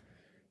 or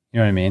you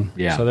know what I mean?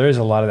 Yeah. So there is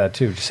a lot of that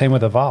too. Same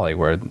with a volley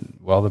where,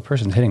 the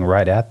person's hitting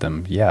right at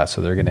them. Yeah.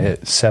 So they're going to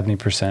hit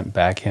 70%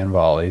 backhand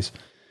volleys.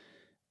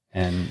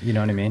 And you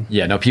know what I mean?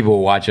 Yeah. No, people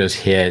will watch us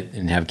hit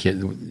and have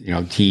kids,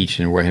 teach,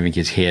 and we're having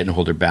kids hit and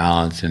hold their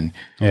balance. And,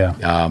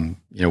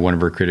 one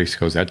of our critics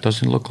goes, that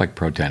doesn't look like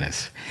pro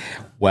tennis.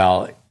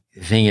 Well,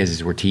 the thing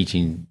is we're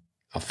teaching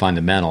a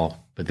fundamental,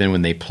 but then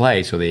when they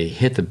play, so they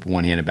hit the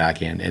one-handed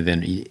backhand, and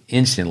then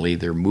instantly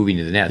they're moving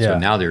to the net. So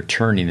now they're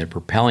turning, they're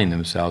propelling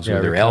themselves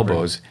with their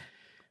elbows.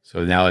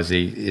 So now as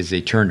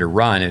they turn to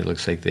run, it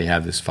looks like they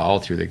have this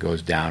follow-through that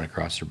goes down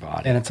across their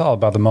body. And it's all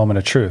about the moment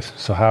of truth.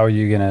 So how are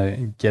you going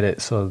to get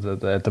it so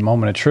that at the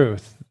moment of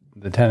truth,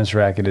 the tennis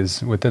racket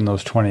is within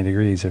those 20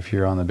 degrees if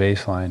you're on the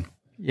baseline.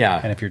 Yeah.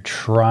 And if you're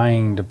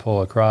trying to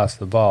pull across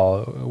the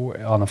ball,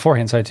 on the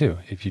forehand side too,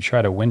 if you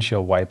try to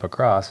windshield wipe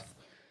across,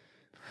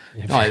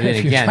 if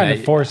you're trying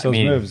to force those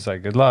moves, it's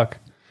like, good luck.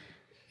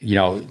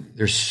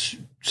 There's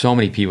so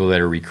many people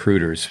that are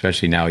recruiters,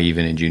 especially now,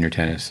 even in junior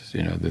tennis.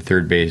 The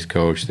third base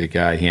coach, the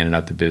guy handing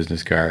out the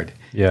business card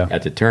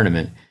at the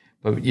tournament.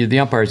 But the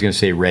umpire is going to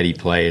say ready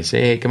play and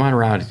say, hey, come on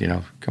around.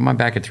 Come on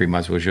back in 3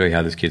 months. We'll show you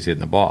how this kid's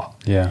hitting the ball.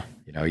 Yeah.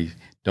 You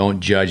don't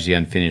judge the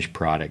unfinished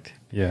product.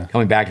 Yeah.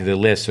 Coming back to the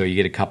list, so you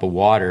get a cup of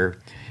water.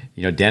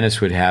 Dennis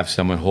would have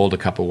someone hold a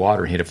cup of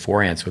water and hit a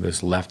forehand so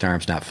this left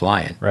arm's not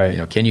flying.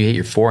 Right. Can you hit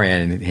your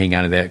forehand and hang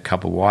on to that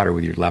cup of water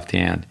with your left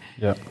hand?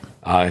 Yeah.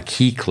 A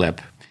key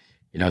clip.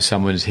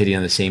 Someone's hitting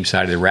on the same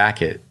side of the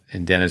racket,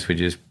 and Dennis would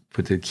just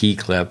put the key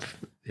clip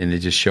and it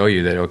just show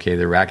you that, okay,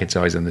 the racket's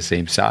always on the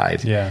same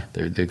side. Yeah.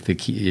 The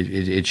key,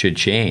 it should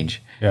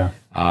change. Yeah.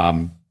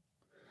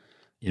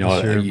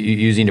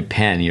 Using a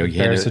pen,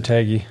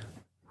 Beresitegi.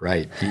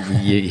 Right.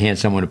 You hand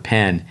someone a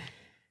pen,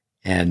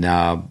 and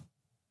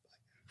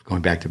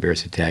going back to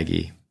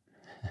Beresitegi,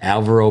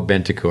 Alvaro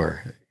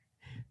Bentancur.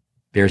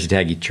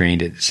 Beresitegi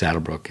trained at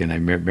Saddlebrook, and I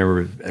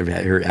remember I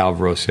heard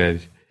Alvaro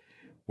said,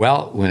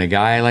 well, when a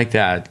guy like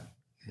that,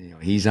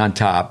 he's on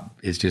top,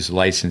 it's just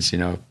licensed,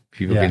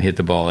 people can hit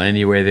the ball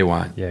any way they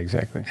want. Yeah,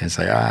 exactly. And it's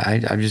like,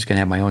 I'm just going to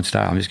have my own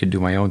style. I'm just going to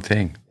do my own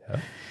thing. Yeah.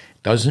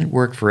 Doesn't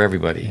work for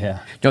everybody. Yeah.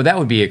 That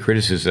would be a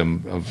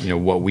criticism of,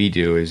 what we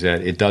do, is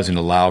that it doesn't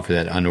allow for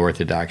that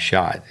unorthodox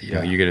shot.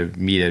 You're going to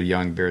meet a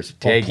young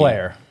Beresitegi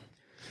player.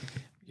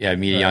 Yeah,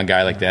 meet a young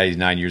guy like that. He's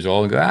 9 years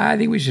old, and go, I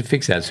think we should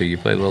fix that. So you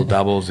play little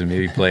doubles and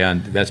maybe play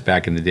on. That's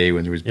back in the day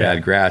when there was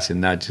bad grass, and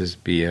not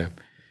just be a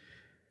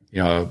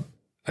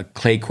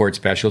clay court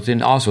specialty.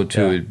 And also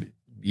too,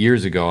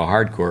 years ago, a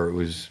hard court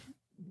was,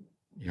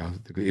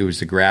 it was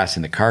the grass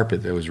and the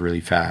carpet that was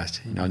really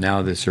fast.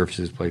 Now the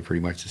surfaces play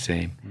pretty much the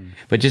same.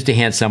 But just to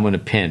hand someone a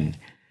pen,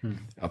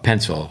 a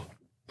pencil,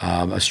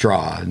 a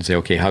straw, and say,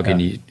 okay, how can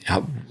you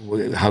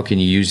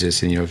use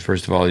this? And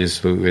first of all,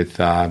 just with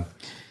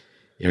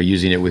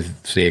using it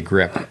with, say, a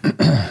grip.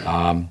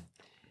 I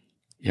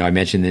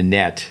mentioned the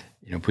net.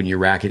 Putting your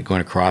racket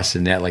going across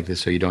the net like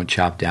this so you don't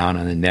chop down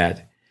on the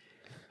net.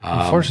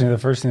 Unfortunately,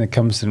 the first thing that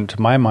comes into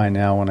my mind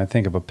now when I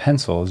think of a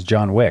pencil is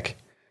John Wick.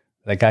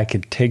 That guy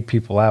could take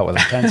people out with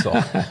a pencil.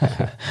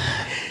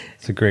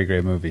 It's a great,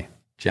 great movie.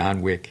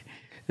 John Wick.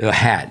 The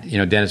hat.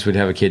 Dennis would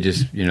have a kid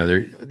just,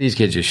 these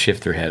kids just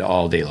shift their head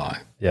all day long.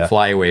 Yeah.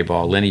 Flyaway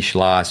ball. Lenny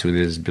Schloss, with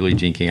his Billie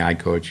Jean King eye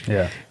coach.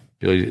 Yeah.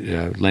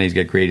 Lenny's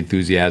got great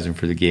enthusiasm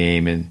for the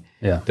game and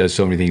does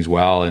so many things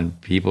well.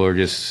 And people are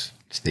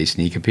they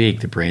sneak a peek.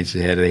 The brain's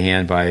ahead of the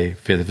hand by a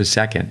fifth of a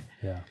second.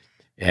 Yeah.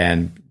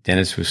 And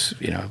Dennis was,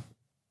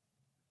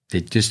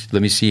 they just,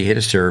 let me see you hit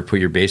a serve, put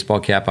your baseball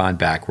cap on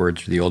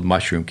backwards, the old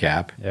mushroom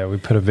cap. Yeah, we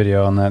put a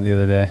video on that the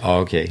other day. Oh,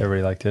 okay.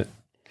 Everybody liked it.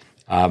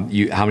 How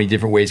many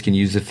different ways can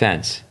you use the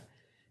fence?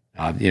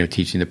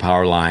 Teaching the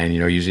power line,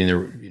 using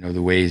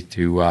the ways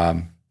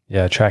to...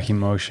 tracking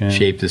motion.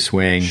 Shape the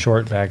swing.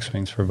 Short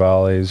backswings for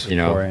volleys,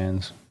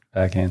 forehands,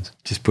 backhands.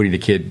 Just putting the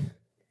kid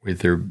with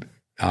their...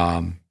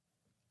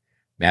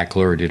 Matt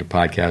Clore did a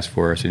podcast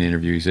for us, an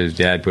interview. He says,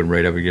 Dad put him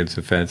right up against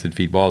the fence and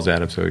feed balls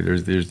at him, so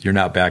you're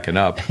not backing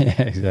up.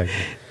 Yeah,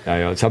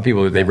 exactly. Some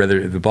people, if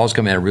the balls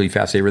come at really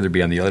fast, they'd rather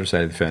be on the other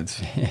side of the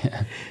fence.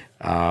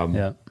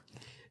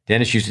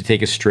 Dennis used to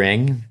take a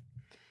string.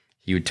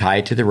 He would tie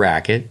it to the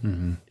racket,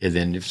 and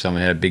then if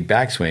someone had a big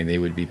backswing, they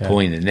would be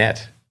pulling the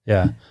net.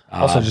 Yeah.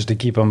 Also, just to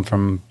keep them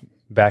from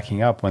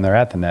backing up when they're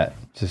at the net,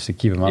 just to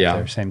keep them up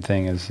there. Same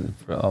thing as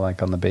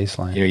like on the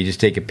baseline. You just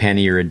take a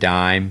penny or a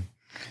dime,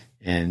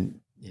 and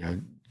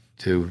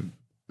to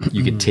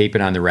you could tape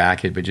it on the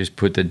racket, but just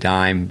put the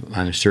dime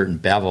on a certain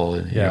bevel.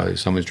 And, if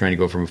someone's trying to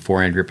go from a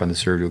forehand grip on the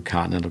serve to a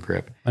continental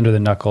grip. Under the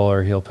knuckle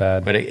or heel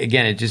pad. But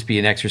again, it'd just be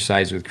an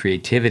exercise with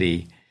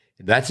creativity.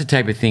 That's the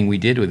type of thing we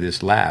did with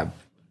this lab.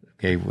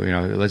 Okay,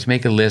 let's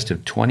make a list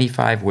of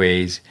 25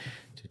 ways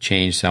to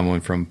change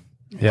someone from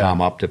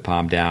palm up to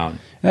palm down.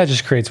 And that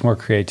just creates more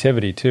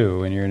creativity too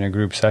when you're in a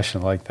group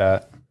session like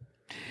that.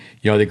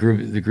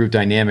 The group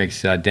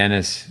dynamics,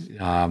 Dennis,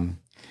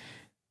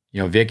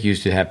 Vic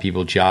used to have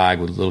people jog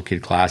with little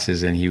kid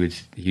classes, and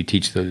he'd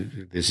teach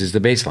this is the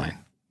baseline.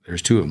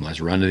 There's two of them.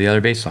 Let's run to the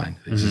other baseline.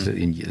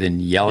 Then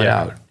yell it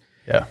out.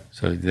 Yeah.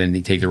 So then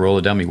they take the roll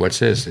of dummy. What's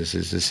this? This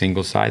is a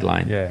single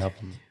sideline. Yeah, help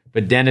them.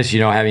 But Dennis,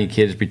 having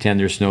kids pretend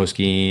they're snow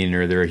skiing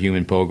or they're a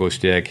human pogo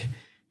stick,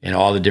 and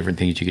all the different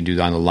things you can do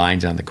on the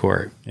lines on the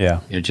court.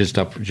 Yeah. Just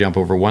jump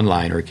over one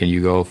line, or can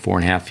you go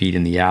 4.5 feet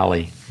in the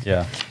alley?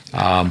 Yeah.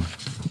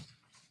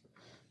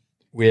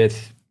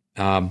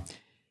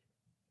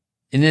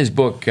 In his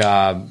book,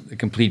 The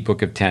Complete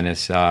Book of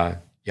Tennis,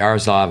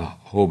 Yaroslav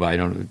Hoba, I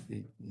don't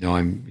know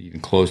I'm even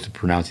close to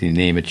pronouncing the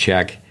name, a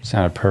Czech.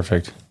 Sounded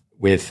perfect.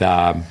 With,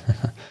 I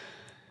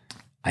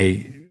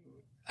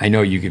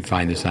know you can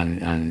find this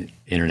on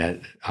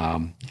internet.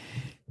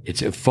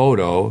 It's a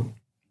photo.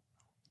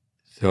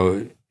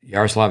 So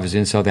Yaroslav is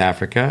in South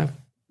Africa,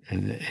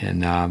 and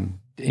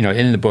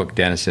in the book,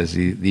 Dennis says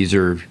these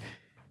are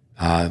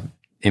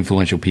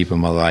influential people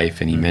in my life,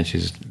 and he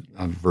mentions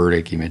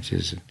Verdict, he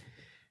mentions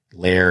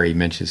Lair, he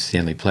mentions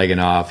Stanley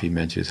Pleganov, he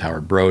mentions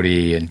Howard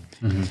Brody,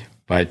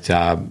 but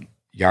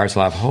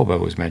Yaroslav Hoba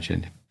was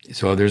mentioned.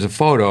 So there's a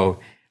photo.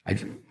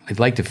 I'd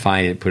like to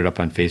find it, put it up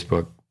on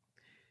Facebook.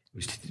 It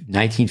was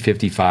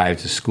 1955.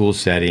 It's a school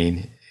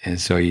setting, and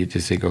so you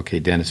just think, okay,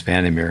 Dennis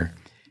Van der Meer.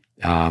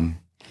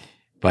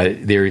 But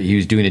he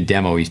was doing a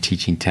demo. He's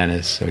teaching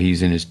tennis, so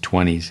he's in his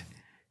 20s.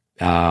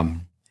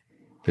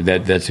 But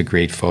that's a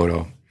great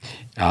photo.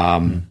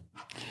 I'd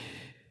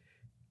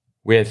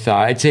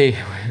say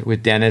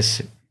with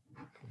Dennis, if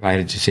I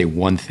had to say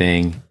one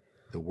thing,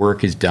 the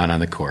work is done on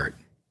the court.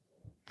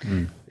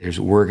 There's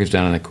work is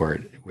done on the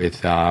court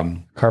with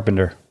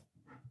carpenter.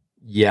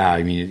 Yeah,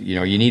 I mean,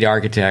 you need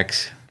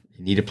architects,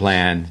 you need a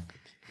plan,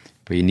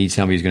 but you need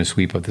somebody who's going to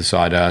sweep up the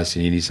sawdust,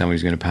 and you need somebody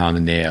who's going to pound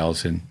the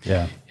nails, and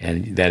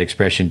that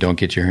expression, don't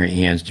get your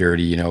hands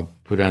dirty,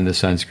 put on the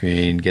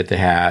sunscreen, get the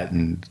hat,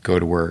 and go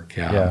to work.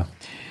 The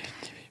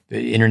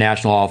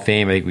International Hall of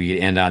Fame, I think we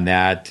could end on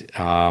that.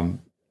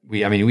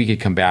 We could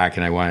come back,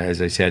 and I want to,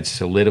 as I said,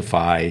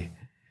 solidify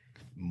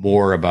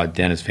more about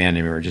Dennis Van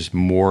der Meer, just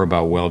more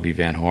about Welby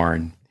Van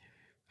Horn.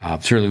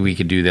 Certainly we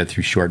could do that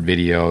through short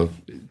videos.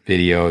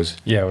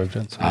 Yeah, we've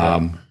done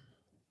some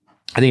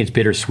I think it's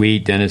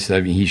bittersweet. Dennis,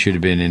 he should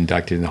have been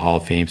inducted in the Hall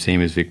of Fame, same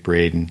as Vic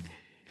Braden.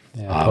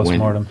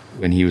 Postmortem.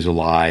 When he was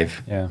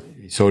alive. Yeah.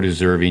 So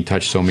deserving,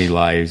 touched so many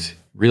lives,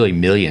 really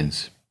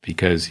millions,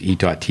 because he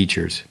taught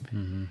teachers.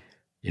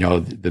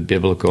 The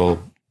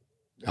biblical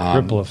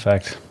ripple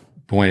effect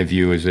point of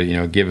view is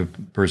that, give a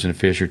person a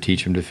fish or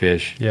teach him to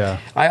fish. Yeah.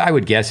 I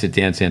would guess that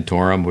Dan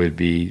Santorum would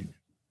be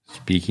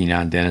speaking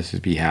on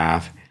Dennis's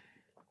behalf,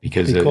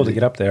 because it'd be cool to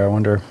get up there. I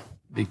wonder,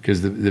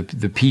 because the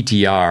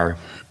PTR,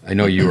 I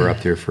know you were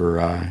up there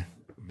for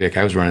Vic.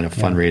 I was running a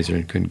fundraiser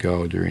and couldn't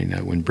go during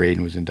when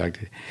Braden was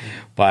inducted,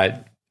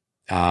 but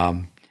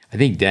I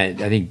think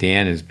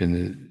Dan has been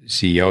the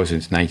CEO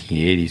since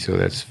 1980, so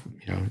that's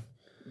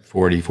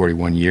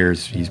 41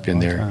 years he's been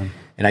there. Time.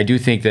 And I do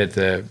think that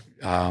the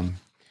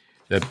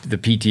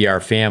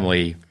PTR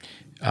family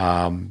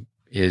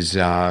is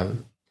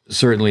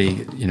certainly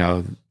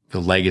the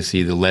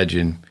legacy, the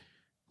legend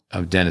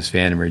of Dennis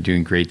Van der Meer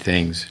doing great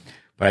things.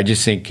 But I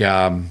just think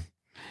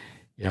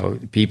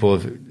people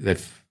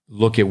that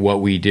look at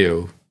what we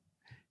do,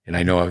 and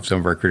I know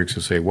some of our critics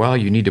will say, well,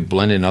 you need to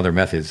blend in other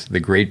methods.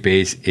 The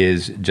GreatBase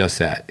is just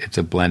that. It's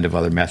a blend of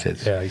other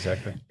methods. Yeah,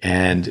 exactly.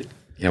 And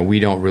we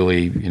don't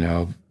really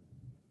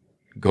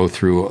go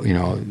through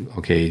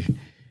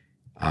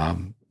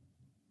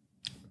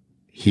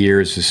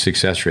here's the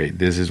success rate.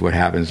 This is what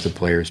happens to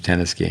players'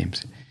 tennis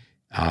games.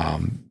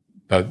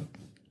 But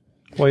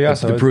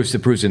the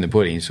proof's in the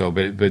pudding. So,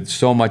 but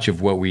so much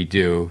of what we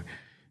do,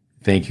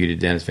 thank you to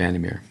Dennis Van der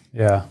Meer.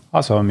 Yeah.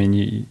 Also, I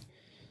mean,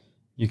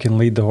 you can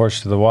lead the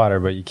horse to the water,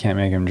 but you can't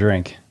make him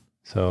drink.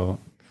 So,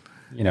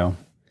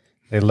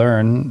 they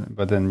learn,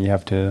 but then you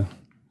have to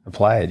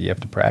apply it. You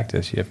have to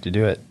practice. You have to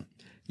do it.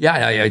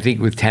 Yeah, I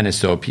think with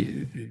tennis, though,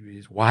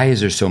 why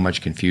is there so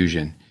much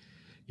confusion?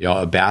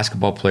 A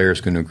basketball player is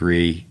going to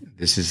agree,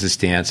 this is the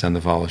stance on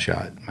the follow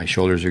shot. My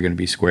shoulders are going to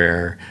be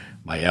square,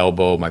 my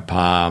elbow, my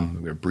palm, I'm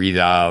going to breathe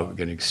out, I'm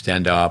going to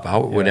extend up,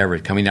 whatever,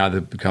 coming out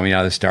of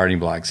the starting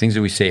blocks, things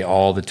that we say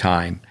all the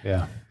time.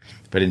 Yeah.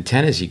 But in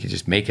tennis, you can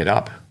just make it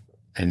up.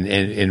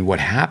 And what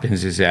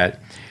happens is that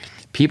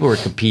people are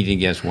competing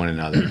against one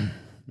another.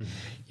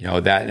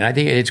 And I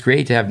think it's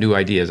great to have new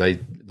ideas. I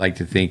like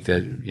to think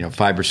that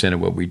 5% of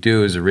what we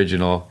do is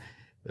original.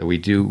 That we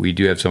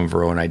do have some of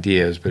our own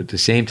ideas, but at the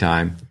same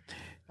time,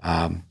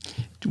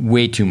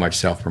 way too much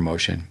self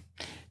promotion.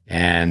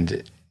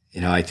 And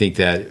I think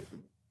that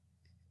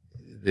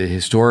the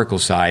historical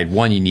side,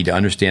 one, you need to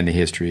understand the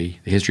history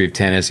of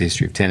tennis, the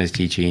history of tennis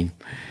teaching.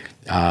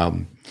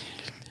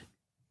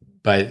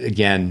 But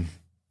again,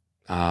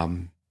 I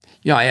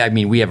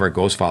mean, we have our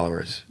ghost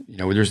followers.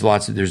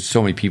 There's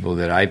so many people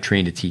that I've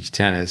trained to teach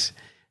tennis.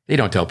 They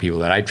don't tell people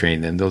that I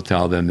trained them. They'll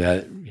tell them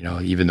that,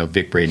 even though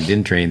Vic Braden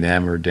didn't train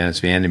them or Dennis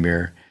Van der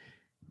Meer,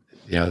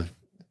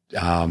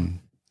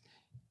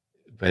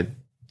 but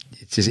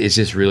it's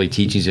just really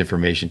teaching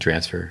information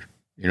transfer.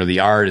 The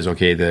art is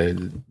okay,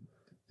 the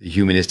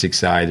humanistic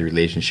side, the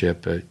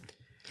relationship, but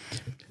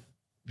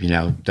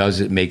does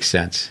it make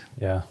sense?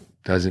 Yeah.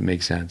 Does it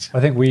make sense? I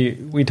think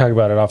we talk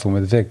about it often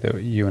with Vic,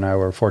 that you and I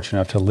were fortunate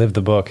enough to live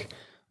the book.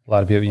 A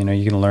lot of people,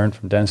 you can learn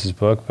from Dennis's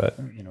book, but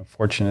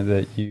fortunate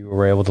that you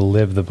were able to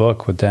live the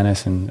book with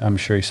Dennis, and I'm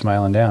sure he's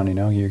smiling down.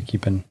 You're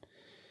keeping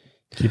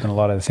a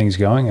lot of the things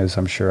going, as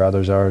I'm sure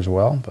others are as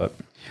well. But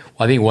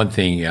I think one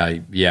thing,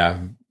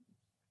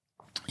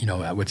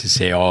 what to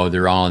say? Oh,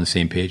 they're all on the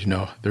same page.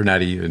 No, they're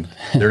not even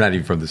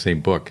from the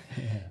same book,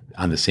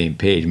 on the same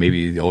page.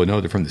 Maybe, oh no,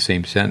 they're from the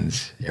same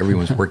sentence.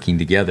 Everyone's working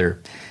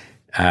together.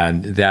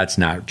 And that's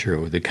not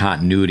true. The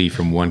continuity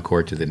from one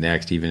court to the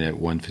next, even at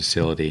one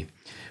facility.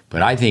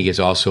 But I think it's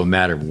also a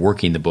matter of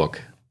working the book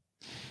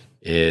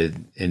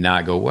and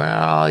not go,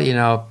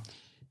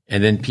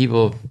 and then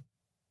people,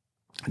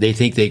 they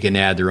think they can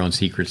add their own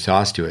secret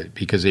sauce to it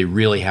because they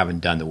really haven't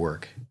done the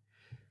work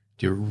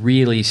to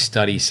really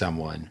study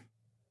someone.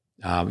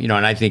 And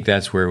I think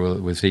that's where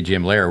with say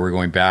Jim Lehrer, we're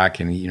going back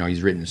and,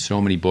 he's written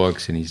so many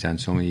books and he's done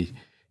so many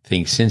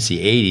things since the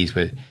 80s,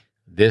 but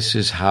this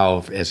is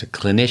how, as a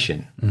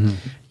clinician,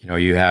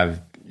 you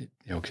have,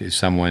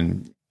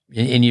 someone,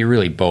 and you're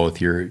really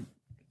both. Are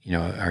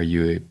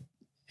you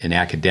an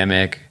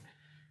academic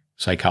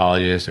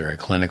psychologist or a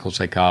clinical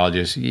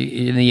psychologist?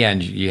 In the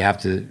end, you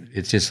have to.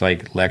 It's just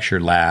like lecture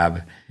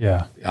lab.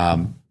 Yeah.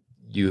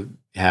 You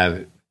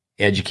have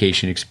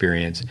education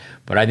experience,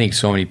 but I think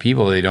so many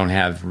people, they don't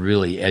have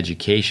really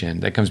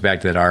education. That comes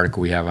back to that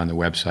article we have on the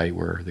website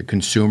where the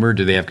consumer,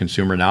 do they have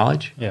consumer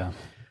knowledge? Yeah.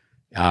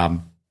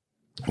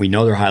 We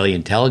know they're highly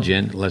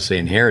intelligent unless they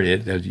inherit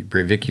it. As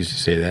Vic used to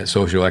say that,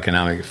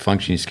 socioeconomic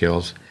functioning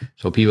skills.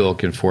 So people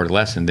can afford a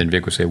lesson. Then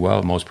Vic would say,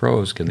 well, most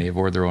pros, can they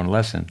afford their own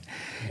lesson?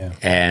 Yeah.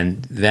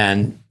 And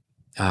then,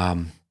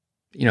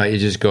 it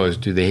just goes,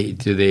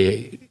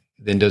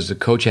 then does the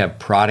coach have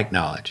product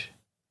knowledge?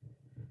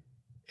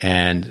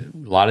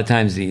 And a lot of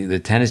times the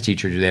tennis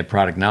teacher, do they have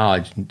product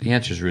knowledge? The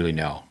answer is really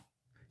no.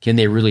 Can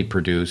they really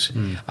produce?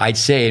 I'd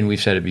say, and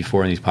we've said it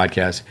before in these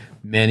podcasts,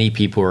 many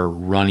people are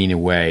running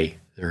away.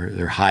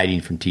 They're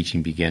hiding from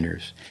teaching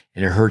beginners,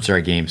 and it hurts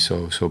our game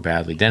so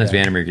badly. Dennis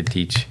Van der Meer could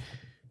teach,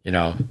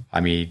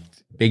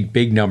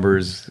 big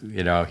numbers.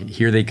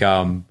 Here they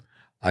come.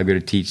 I'm going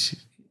to teach.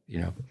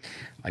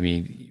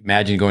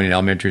 Imagine going to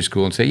elementary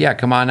school and say, "Yeah,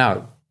 come on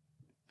out.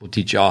 We'll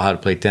teach you all how to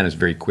play tennis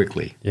very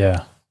quickly."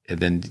 Yeah,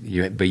 and then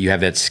you have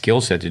that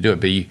skill set to do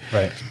it.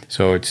 Right.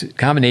 So it's a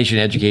combination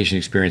education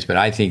experience, but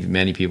I think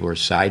many people are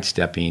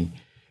sidestepping,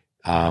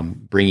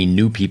 bringing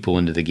new people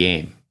into the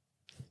game,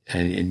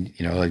 and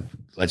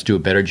let's do a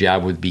better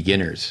job with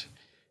beginners.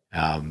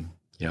 I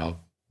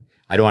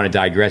don't want to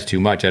digress too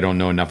much. I don't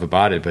know enough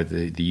about it, but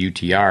the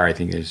UTR, I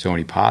think there's so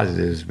many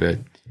positives, but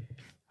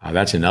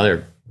that's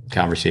another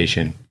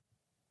conversation.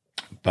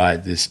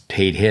 But this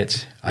paid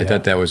hits, I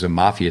thought that was a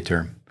mafia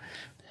term,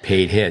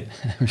 paid hit.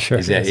 I'm sure.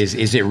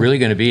 Is it really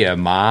going to be a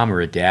mom or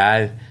a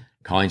dad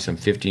calling some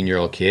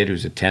 15-year-old kid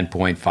who's a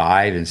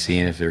 10.5 and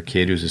seeing if their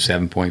kid who's a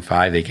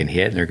 7.5 they can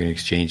hit and they're going to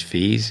exchange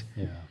fees?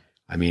 Yeah.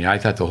 I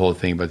thought the whole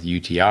thing about the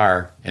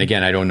UTR, and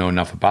again, I don't know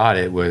enough about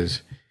it,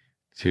 was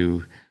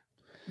to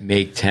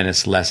make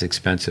tennis less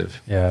expensive.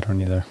 Yeah, I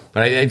don't either.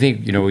 But I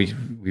think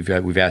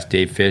we've asked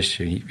Dave Fish,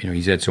 and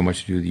he's had so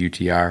much to do with the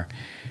UTR.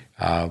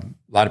 A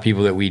lot of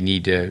people that we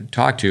need to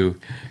talk to,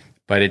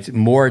 but it's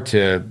more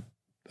to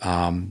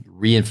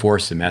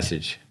reinforce the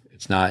message.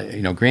 It's not,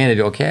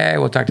 granted, okay,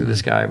 we'll talk to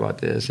this guy about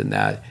this and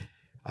that.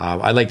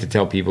 I like to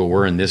tell people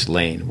we're in this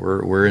lane.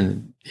 We're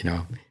in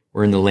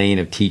the lane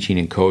of teaching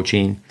and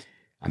coaching.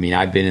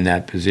 I've been in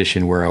that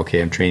position where, okay,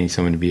 I'm training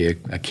someone to be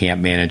a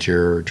camp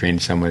manager or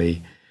training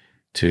somebody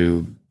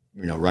to,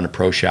 run a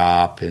pro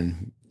shop.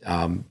 And,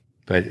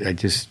 but I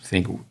just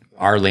think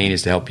our lane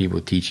is to help people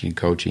with teaching and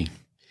coaching.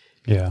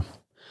 Yeah.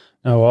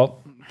 Oh,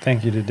 well,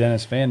 thank you to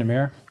Dennis Van der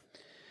Meer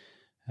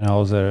and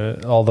all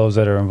those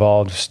that are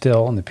involved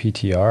still in the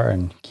PTR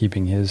and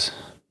keeping his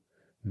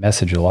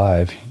message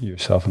alive,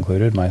 yourself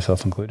included,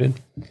 myself included.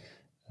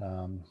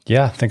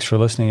 Thanks for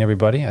listening,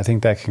 everybody. I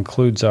think that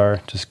concludes our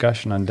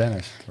discussion on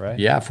Dennis, right?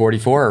 Yeah,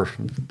 44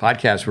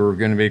 podcasts. We're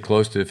going to be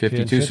close to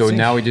 52. So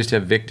now we just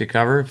have Vic to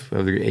cover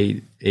of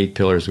the eight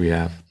pillars we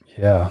have.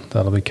 Yeah,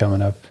 that'll be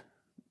coming up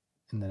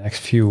in the next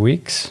few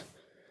weeks.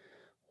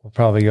 We'll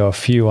probably go a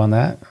few on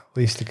that, at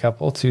least a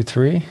couple, 2,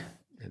 3.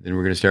 And then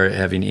we're going to start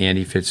having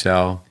Andy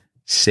Fitzell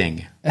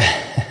sing.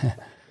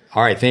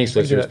 All right, thanks,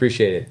 listeners.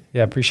 Appreciate it.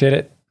 Yeah, appreciate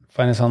it.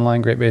 Find us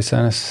online, GreatBase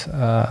Tennis,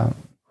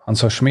 on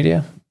social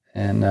media.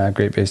 And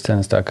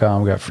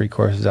GreatBaseTennis.com. We've got free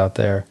courses out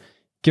there.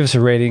 Give us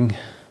a rating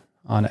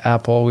on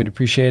Apple. We'd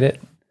appreciate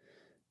it.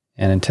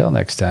 And until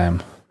next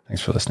time,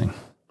 thanks for listening.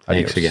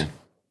 Thanks again.